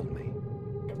what they told me.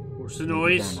 What's the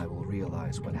noise? Then I will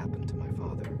realize what happened to my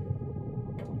father.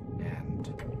 And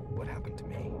what happened to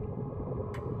me.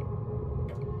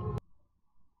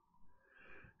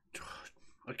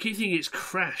 I keep thinking it's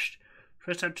crashed.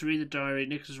 Press tab to read the diary.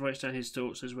 Nicholas writes down his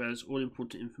thoughts as well as all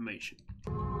important information.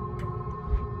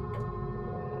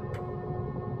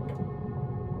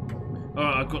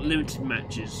 Alright, I've got limited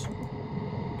matches.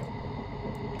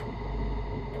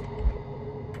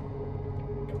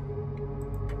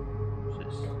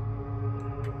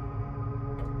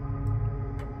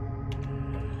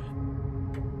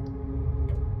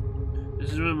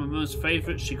 was one of my mother's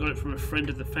favourites. She got it from a friend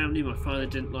of the family. My father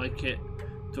didn't like it.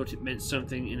 Thought it meant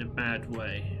something in a bad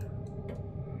way.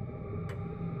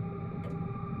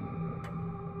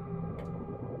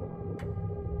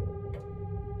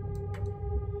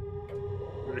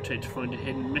 Rotate to find a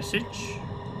hidden message.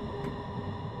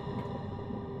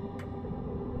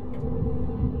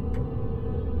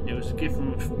 It was a gift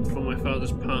from my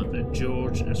father's partner,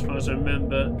 George. As far as I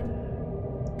remember,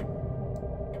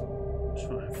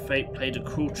 fate played a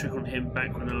cruel trick on him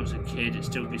back when I was a kid. It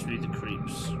still gives me the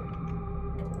creeps.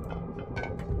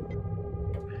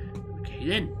 Okay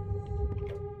then.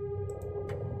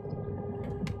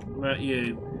 What about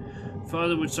you?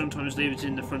 Father would sometimes leave it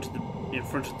in front of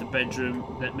the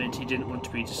bedroom. That meant he didn't want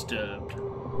to be disturbed.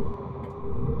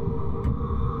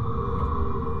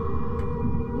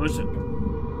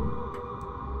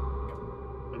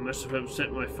 I must have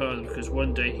upset my father because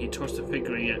one day he tossed a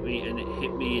figurine at me and it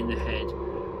hit me in the head.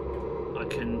 I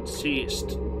can see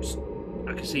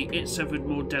it suffered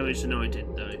more damage than I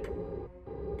did, though.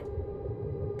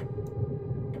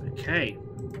 Okay.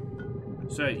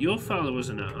 So your father was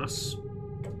an ass.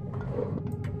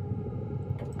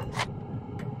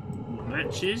 More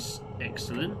matches,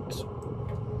 excellent.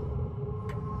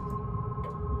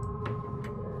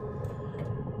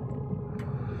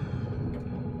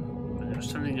 There's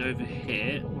something over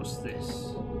here. What's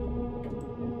this?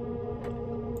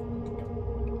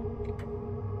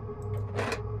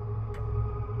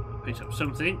 Picked up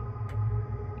something.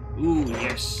 Ooh,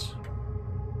 yes.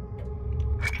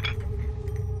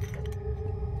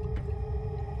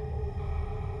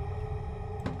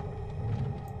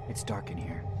 It's dark in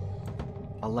here.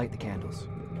 I'll light the candles.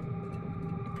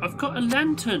 I've got a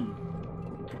lantern.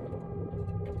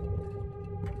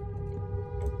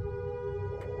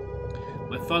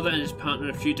 My father and his partner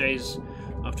a few days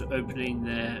after opening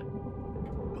their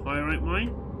pyrite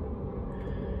mine.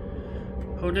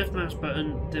 Hold left mouse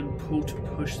button, then pull to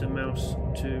push the mouse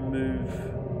to move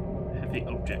heavy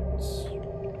objects.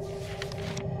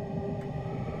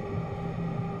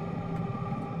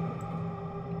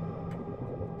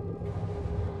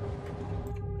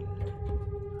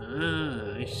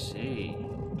 Ah, I see.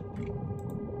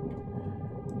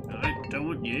 No, don't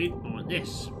want you. I want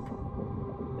this.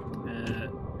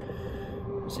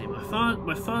 Let's see.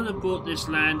 My father bought this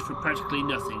land for practically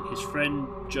nothing.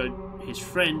 His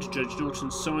friend Judge Norton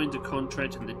signed the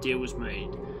contract, and the deal was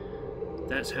made.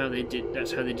 That's how they did it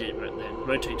back then.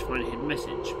 Rotate to find a hidden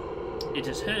message. It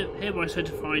is hereby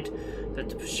certified that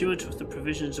the pursuant of the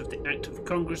provisions of the Act of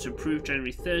Congress approved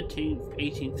January 13,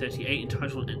 1838,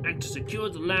 entitled an Act to secure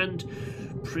the land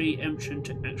pre-emption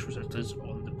to actual settlers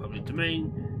on the public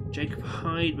domain, Jacob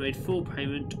Hyde made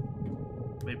payment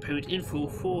in full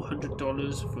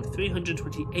 $400 for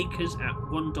 320 acres at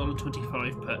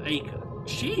 $1.25 per acre.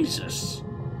 Jesus!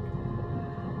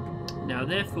 Now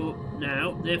therefore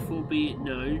be it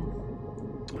known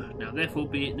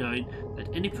that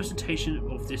any presentation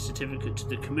of this certificate to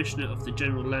the Commissioner of the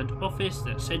General Land Office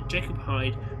that said Jacob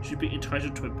Hyde should be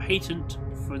entitled to a patent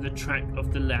for the tract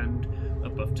of the land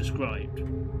above described.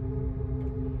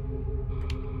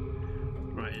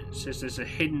 Right, it says there's a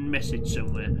hidden message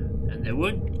somewhere, and they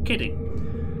weren't kidding.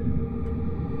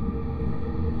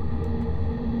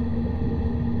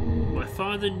 My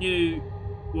father knew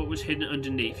what was hidden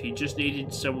underneath. He just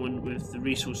needed someone with the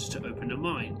resources to open a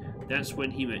mine. That's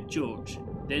when he met George.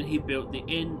 Then he built the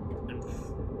inn,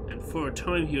 and for a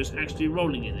time he was actually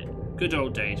rolling in it. Good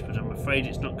old days, but I'm afraid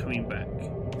it's not coming back.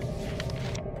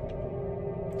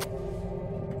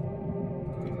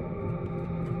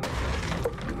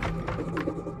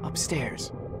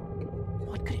 Upstairs.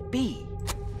 What could it be?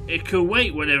 It could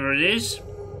wait, whatever it is.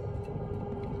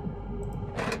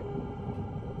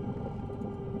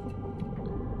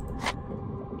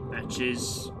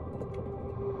 Matches.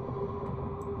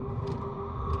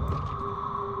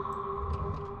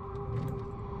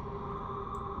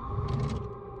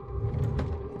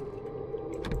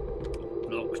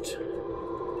 Locked.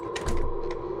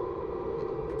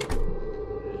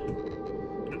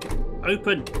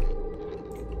 Open.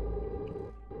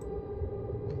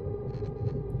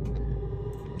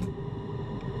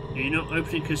 Are you not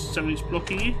opening because something's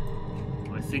blocking you?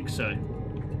 I think so.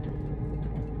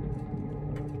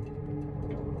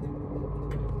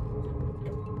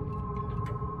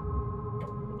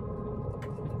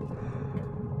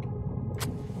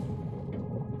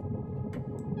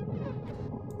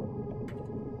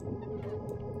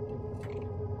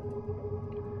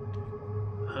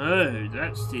 Oh,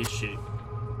 that's the issue.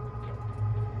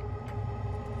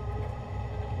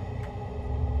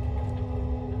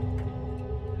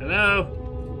 Hello?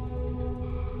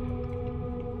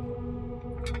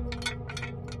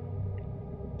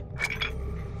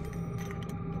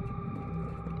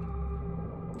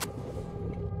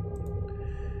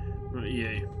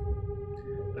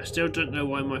 you. I still don't know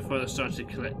why my father started to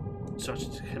collect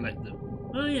them.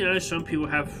 Well, you know, some people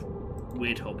have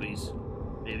weird hobbies.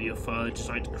 Maybe your father just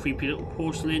liked creepy little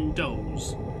porcelain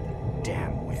dolls.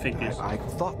 Damn wind. Figures. I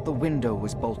thought the window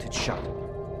was bolted shut.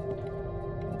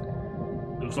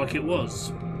 Looks like it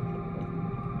was.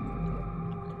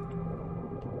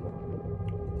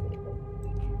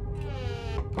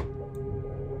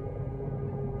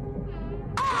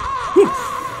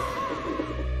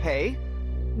 Hey,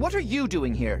 what are you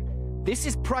doing here? This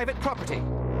is private property.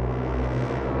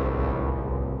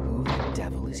 Who the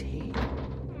devil is he?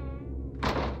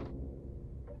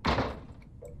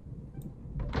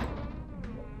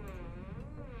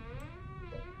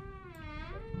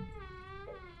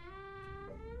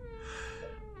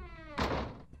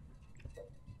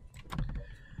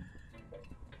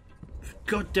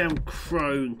 Goddamn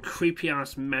crow and creepy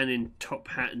ass man in top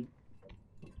hat and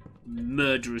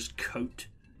murderous coat.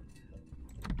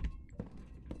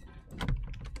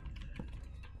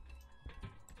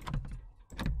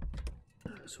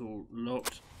 That's all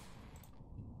locked.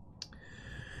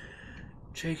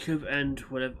 Jacob and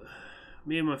whatever.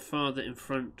 Me and my father in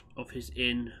front of his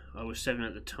inn. I was 7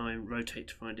 at the time. Rotate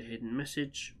to find a hidden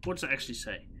message. What does that actually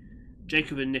say?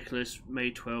 Jacob and Nicholas,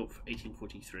 May 12th,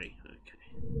 1843. Okay.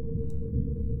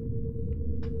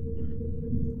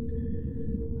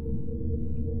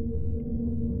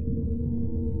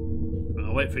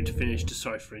 I'll wait for it to finish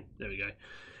deciphering. There we go.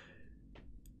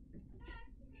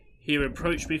 He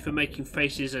reproached me for making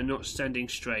faces and not standing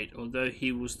straight, although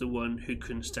he was the one who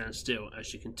couldn't stand still,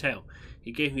 as you can tell.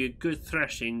 He gave me a good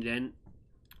thrashing then,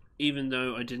 even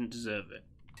though I didn't deserve it.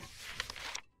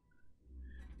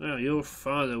 Well, your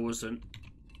father wasn't.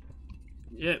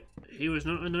 Yep, he was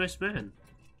not a nice man.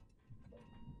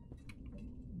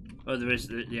 Oh, there is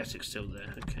the attic's still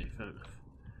there. Okay, fair enough.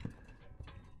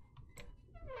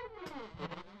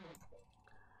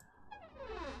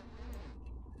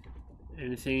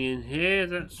 Anything in here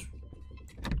that's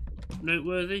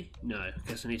noteworthy? No, I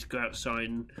guess I need to go outside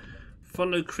and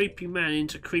follow creepy man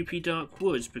into creepy dark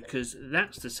woods, because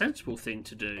that's the sensible thing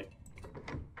to do.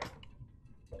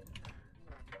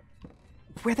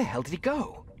 Where the hell did he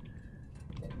go?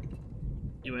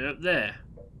 He went up there.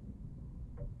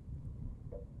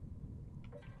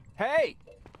 Hey!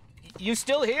 You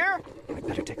still here? I'd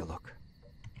better take a look.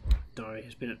 Diary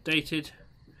has been updated.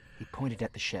 He pointed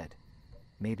at the shed.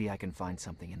 Maybe I can find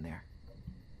something in there.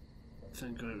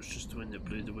 Thank God it was just the wind that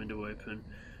blew the window open.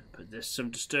 But there's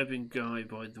some disturbing guy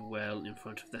by the well in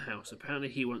front of the house. Apparently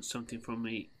he wants something from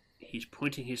me. He's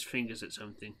pointing his fingers at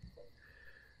something.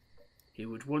 Who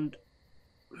would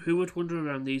wander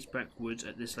around these backwoods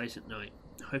at this late at night?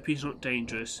 I hope he's not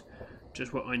dangerous.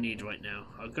 Just what I need right now.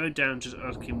 I'll go down, just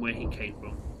ask him where he came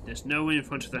from. There's no one in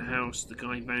front of the house. The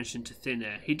guy vanished into thin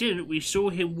air. He didn't. We saw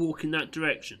him walk in that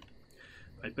direction.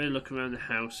 I'd better look around the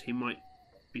house. He might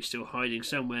be still hiding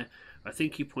somewhere. I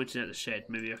think he pointed at the shed.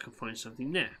 Maybe I can find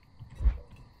something there.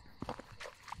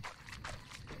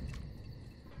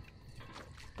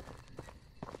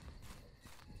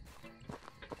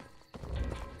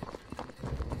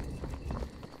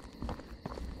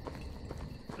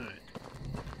 Alright.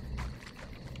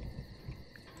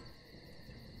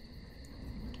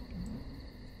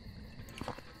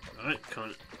 Alright,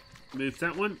 can't move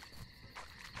that one.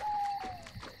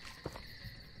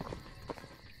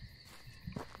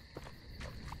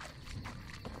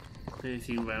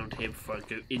 Anything around here before I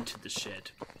go into the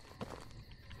shed?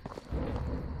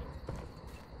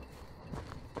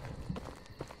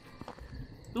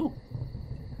 Oh,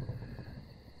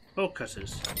 bolt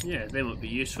cutters. Yeah, they might be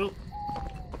useful.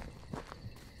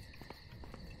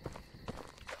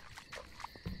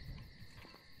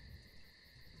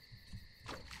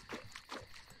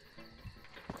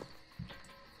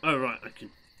 Oh right, I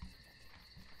can.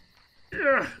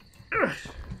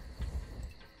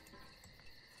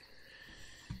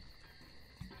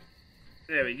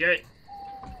 There we go.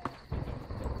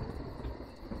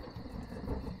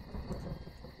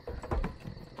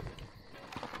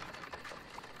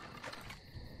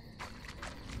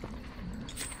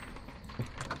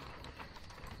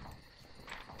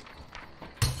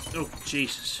 Oh,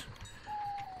 Jesus.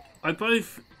 I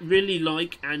both really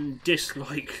like and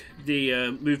dislike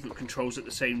the movement controls at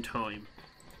the same time.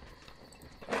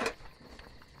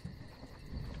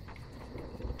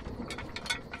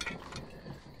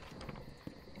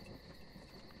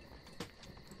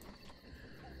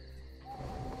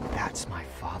 That's my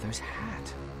father's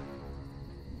hat.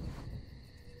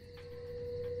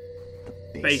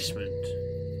 The basement.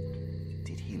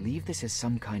 Did he leave this as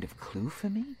some kind of clue for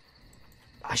me?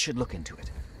 I should look into it.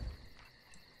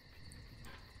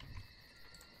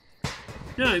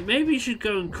 No, maybe you should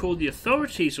go and call the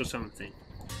authorities or something.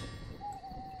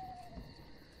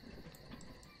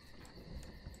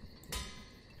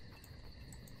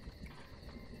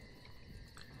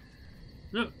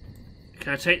 Look,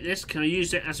 can I take this? Can I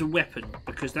use it as a weapon?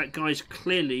 Because that guy's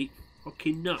clearly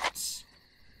fucking nuts.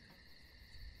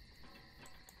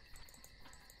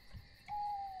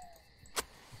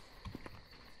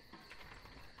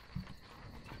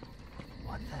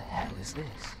 What the hell is this?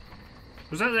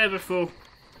 Was that there before?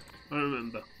 I don't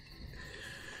remember.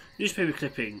 Newspaper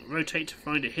clipping. Rotate to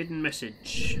find a hidden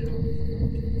message.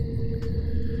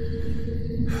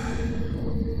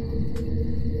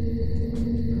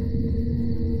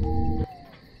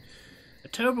 A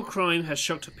terrible crime has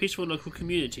shocked a peaceful local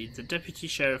community. The deputy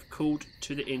sheriff called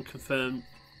to the inn confirmed.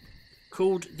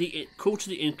 The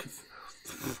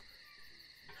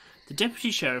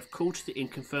deputy sheriff called to the inn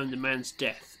confirmed the man's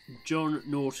death. John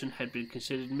Norton had been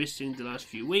considered missing the last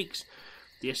few weeks.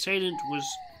 The assailant was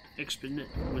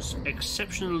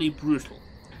exceptionally brutal.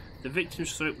 The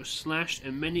victim's throat was slashed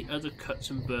and many other cuts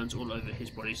and burns all over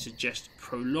his body suggest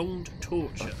prolonged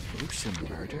torture. A gruesome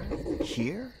murder?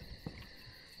 Here?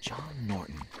 John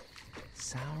Norton.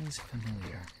 Sounds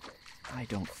familiar. I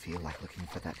don't feel like looking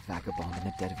for that vagabond in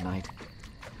the dead of night.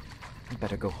 I'd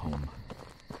better go home.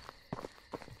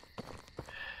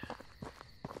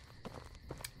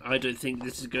 I don't think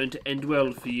this is going to end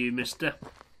well for you, mister.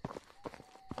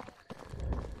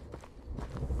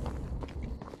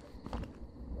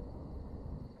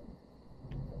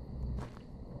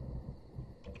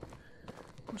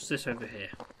 What's this over here?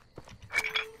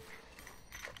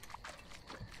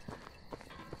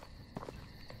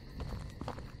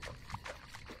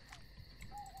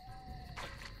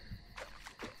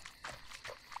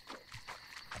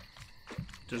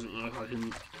 Doesn't look like I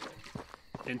can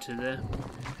enter there.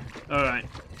 Alright.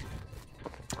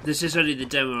 This is only the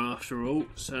demo after all,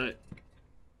 so...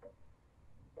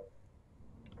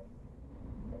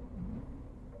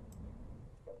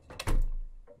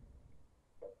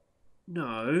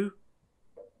 No.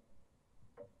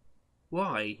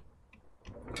 Why?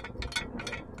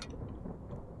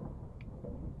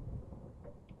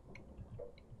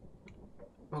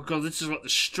 Oh god, this is like The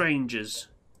Strangers.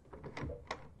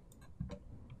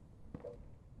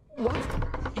 What?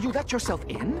 You let yourself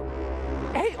in?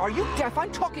 Hey, are you deaf?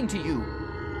 I'm talking to you!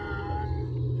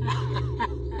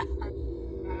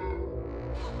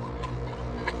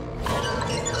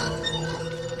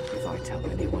 If I tell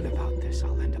anyone about this,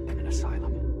 I'll end up in an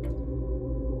asylum.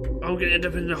 I'm gonna end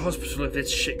up in the hospital if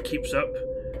this shit keeps up.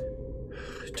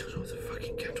 I don't know if the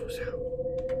fucking cat was out.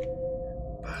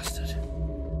 Bastard.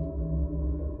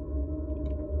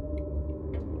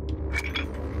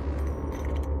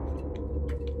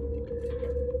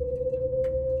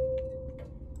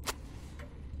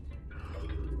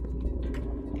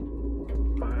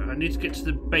 I need to get to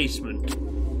the basement.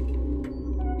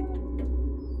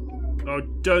 Oh,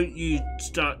 don't you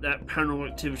start that paranormal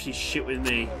activity shit with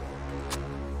me.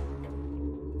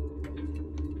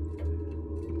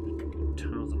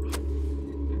 Turn off the light.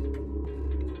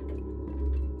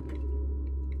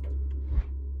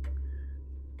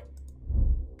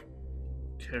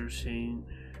 Kerosene.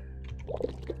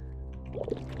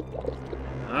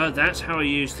 Oh, that's how I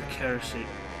use the kerosene.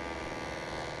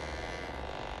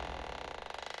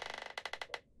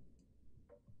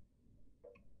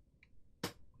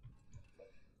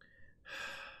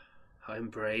 I'm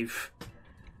brave.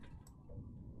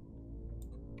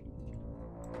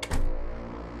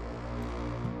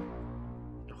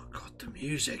 Oh god, the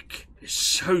music is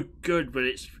so good, but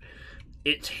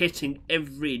it's hitting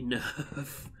every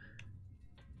nerve.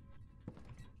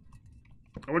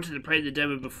 I wanted to play the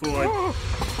demo before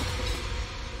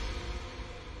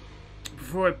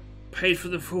I paid for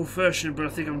the full version, but I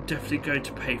think I'm definitely going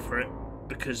to pay for it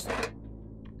because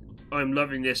I'm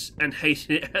loving this and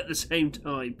hating it at the same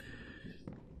time.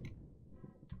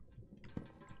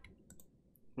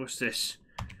 What's this?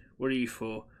 What are you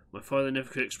for? My father never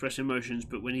could express emotions,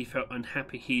 but when he felt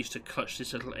unhappy, he used to clutch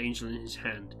this little angel in his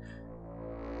hand.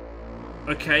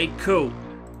 Okay, cool.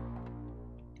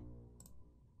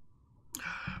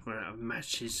 I've run out of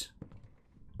matches.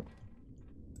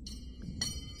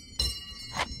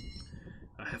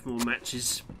 I have more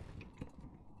matches.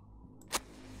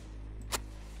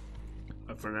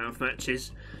 I've run out of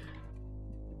matches.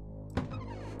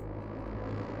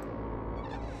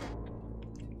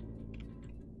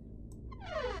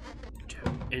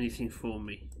 Anything for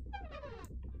me?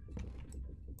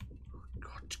 Oh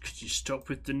god, could you stop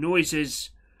with the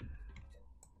noises?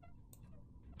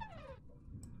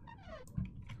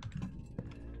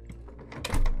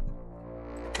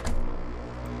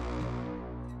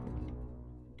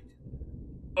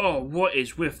 Oh, what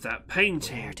is with that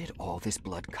painting? Where did all this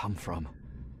blood come from?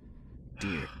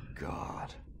 Dear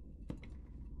God.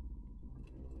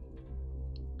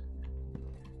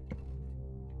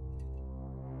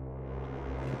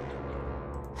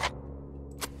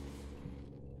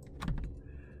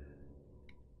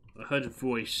 I heard a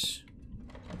voice.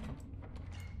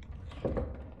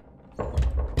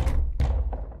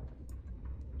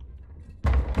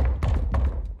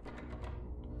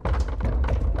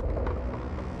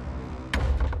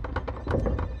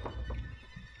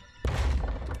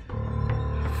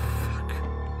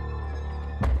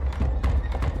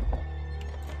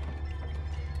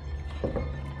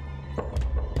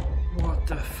 What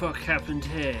the fuck happened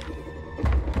here?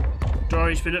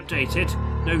 Diary's been updated.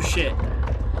 No shit.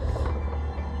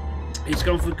 He's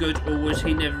gone for good, or was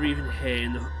he never even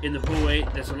here? In the hallway,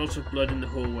 there's a lot of blood in the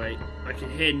hallway. I can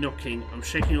hear knocking. I'm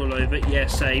shaking all over. Yeah,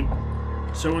 same.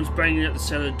 Someone's banging at the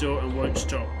cellar door and won't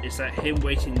stop. Is that him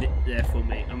waiting there for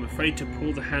me? I'm afraid to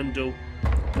pull the handle,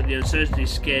 but the uncertainty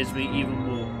scares me even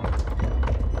more.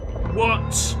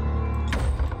 What?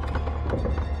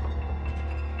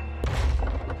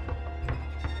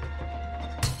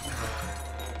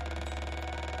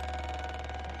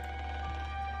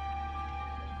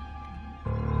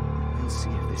 We'll see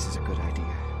if this is a good idea.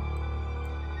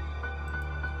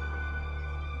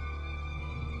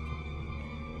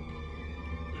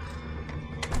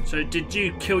 So did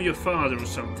you kill your father or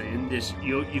something?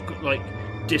 You've got like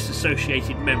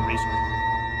disassociated memories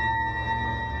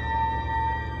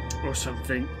or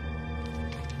something.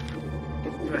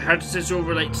 But how does this all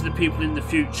relate to the people in the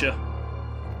future?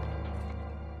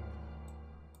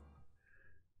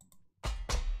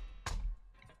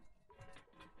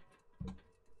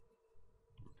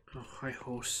 Oh, hi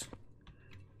horse.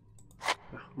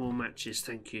 Oh, more matches,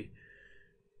 thank you.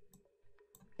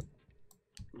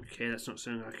 Okay, that's not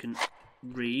something I can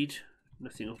read.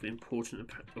 Nothing of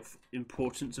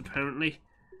importance, apparently.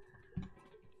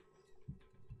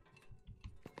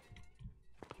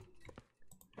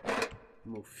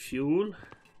 More fuel.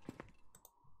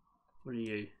 What are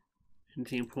you?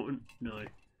 Anything important? No.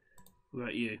 What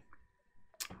about you?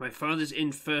 My father's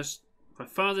inn's first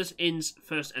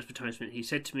advertisement. He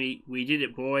said to me, "We did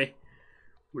it, boy.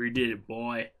 We did it,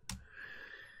 boy."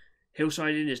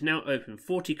 Hillside Inn is now open.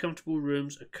 40 comfortable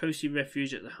rooms, a cozy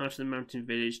refuge at the heart of the mountain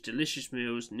village, delicious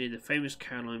meals near the famous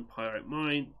Caroline Pyrite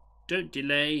Mine. Don't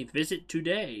delay, visit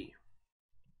today.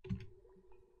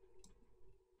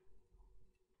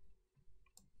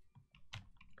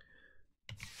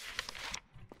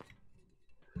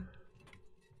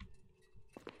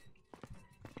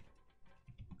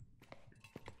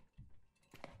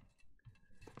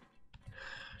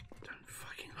 Don't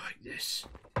fucking like this.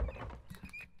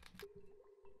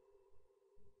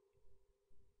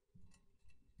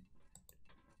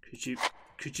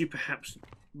 Could you perhaps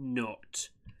not?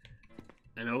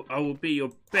 And I will be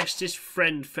your bestest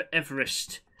friend for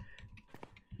Everest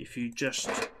if you just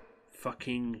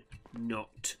fucking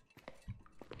not.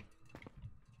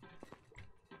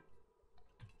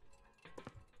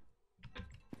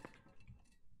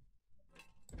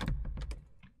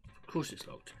 Of course it's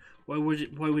locked. Why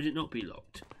would it not be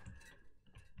locked?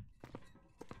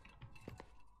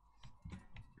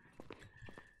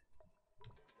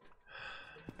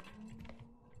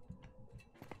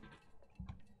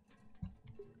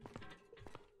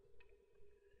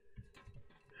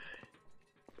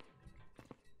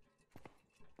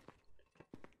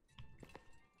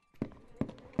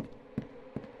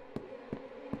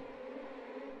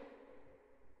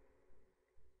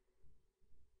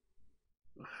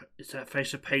 Is that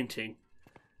face a painting?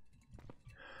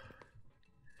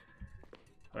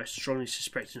 I strongly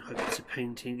suspect and hope it's a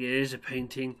painting. It is a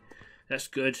painting. That's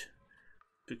good.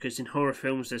 Because in horror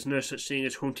films there's no such thing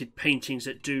as haunted paintings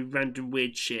that do random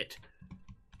weird shit.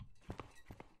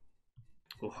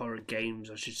 Or horror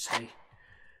games, I should say.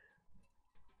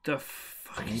 The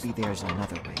fuck is... Maybe there's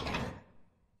another way in.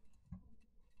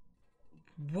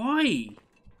 Why?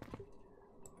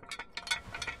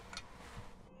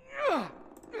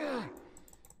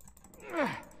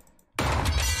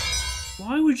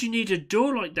 Why would you need a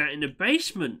door like that in a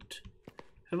basement?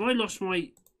 Have I lost my...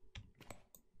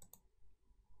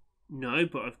 No,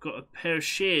 but I've got a pair of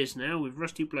shears now with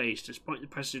rusty blades. Despite the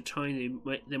passage of time,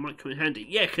 they might come in handy.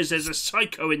 Yeah, because there's a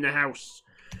psycho in the house.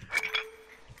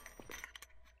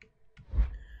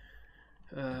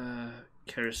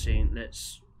 Kerosene,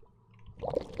 let's...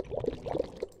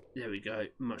 There we go,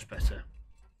 much better.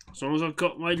 As long as I've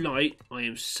got my light, I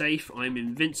am safe, I am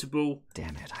invincible.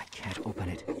 Damn it, I can't open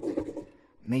it.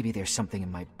 Maybe there's something in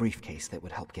my briefcase that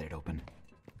would help get it open.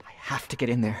 I have to get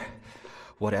in there.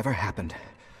 Whatever happened,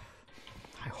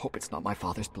 I hope it's not my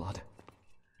father's blood.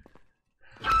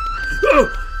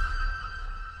 Oh!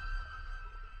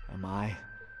 Am I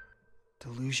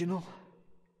delusional?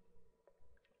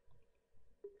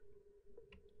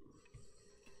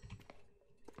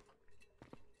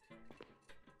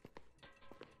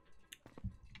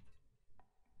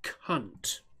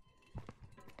 Cunt.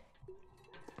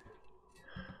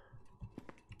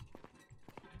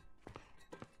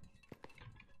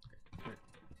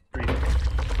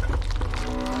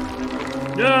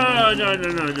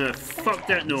 No. Fuck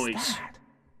that noise.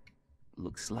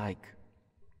 Looks like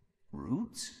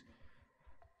roots?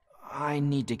 I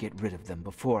need to get rid of them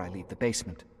before I leave the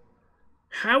basement.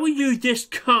 How are you this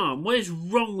calm? What is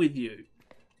wrong with you?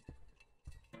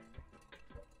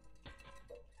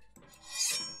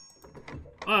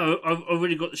 Oh, I've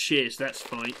already got the shears, that's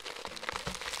fine.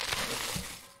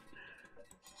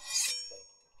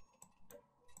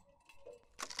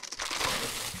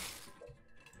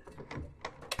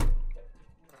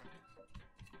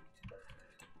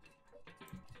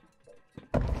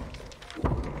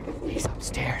 He's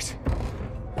upstairs.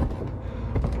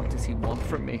 What does he want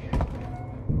from me?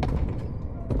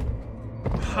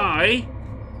 Hi.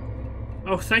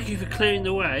 Oh, thank you for clearing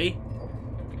the way.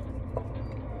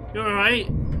 You alright?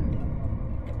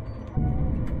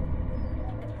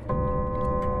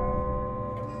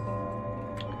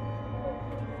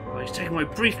 Oh, he's taking my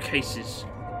briefcases.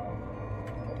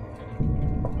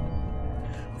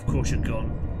 Of course you're gone.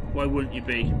 Why wouldn't you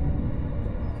be?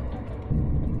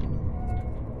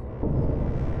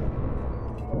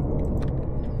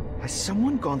 Has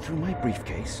someone gone through my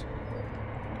briefcase?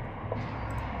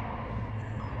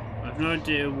 I've no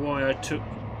idea why I took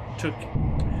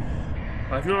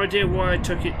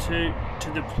it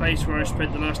to the place where I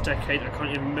spent the last decade. I can't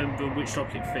even remember which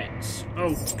lock it fits.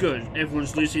 Oh, good.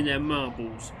 Everyone's losing their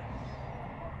marbles.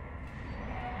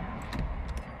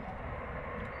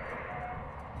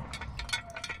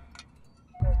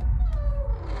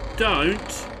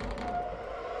 Don't.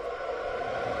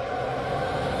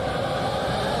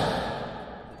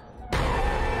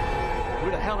 Who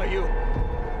the hell are you?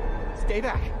 Stay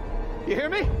back. You hear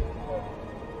me?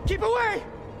 Keep away!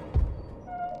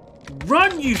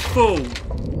 Run, you fool!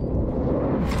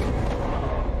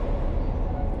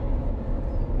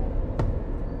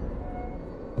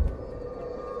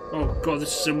 Oh god, this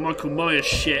is some Michael Myers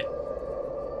shit.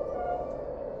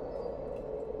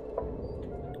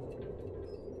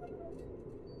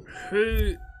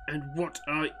 Who and what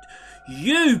are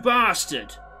you,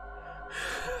 bastard?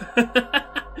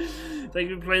 They've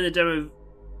been playing the demo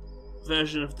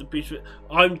version of the Beast.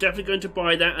 I'm definitely going to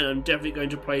buy that, and I'm definitely going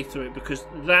to play through it because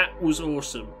that was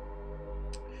awesome.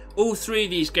 All three of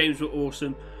these games were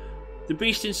awesome. The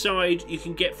Beast Inside you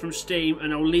can get from Steam,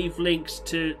 and I'll leave links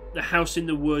to The House in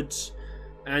the Woods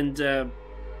and oh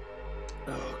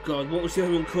god, what was the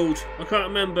other one called? I can't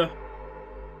remember.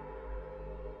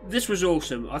 This was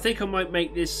awesome. I think I might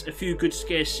make this A Few Good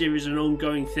Scares series an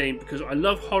ongoing thing because I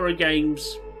love horror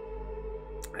games.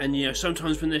 And you know,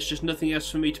 sometimes when there's just nothing else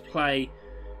for me to play,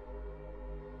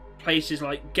 places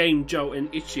like Game Jolt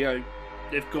and Itch.io,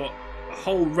 they've got a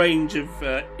whole range of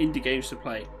indie games to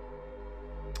play.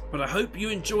 But I hope you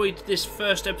enjoyed this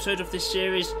first episode of this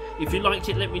series. If you liked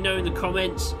it, let me know in the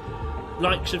comments.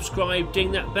 Like, subscribe,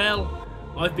 ding that bell.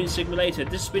 I've been Sigma Later.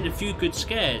 This has been A Few Good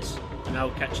Scares, and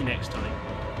I'll catch you next time.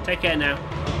 Take care now.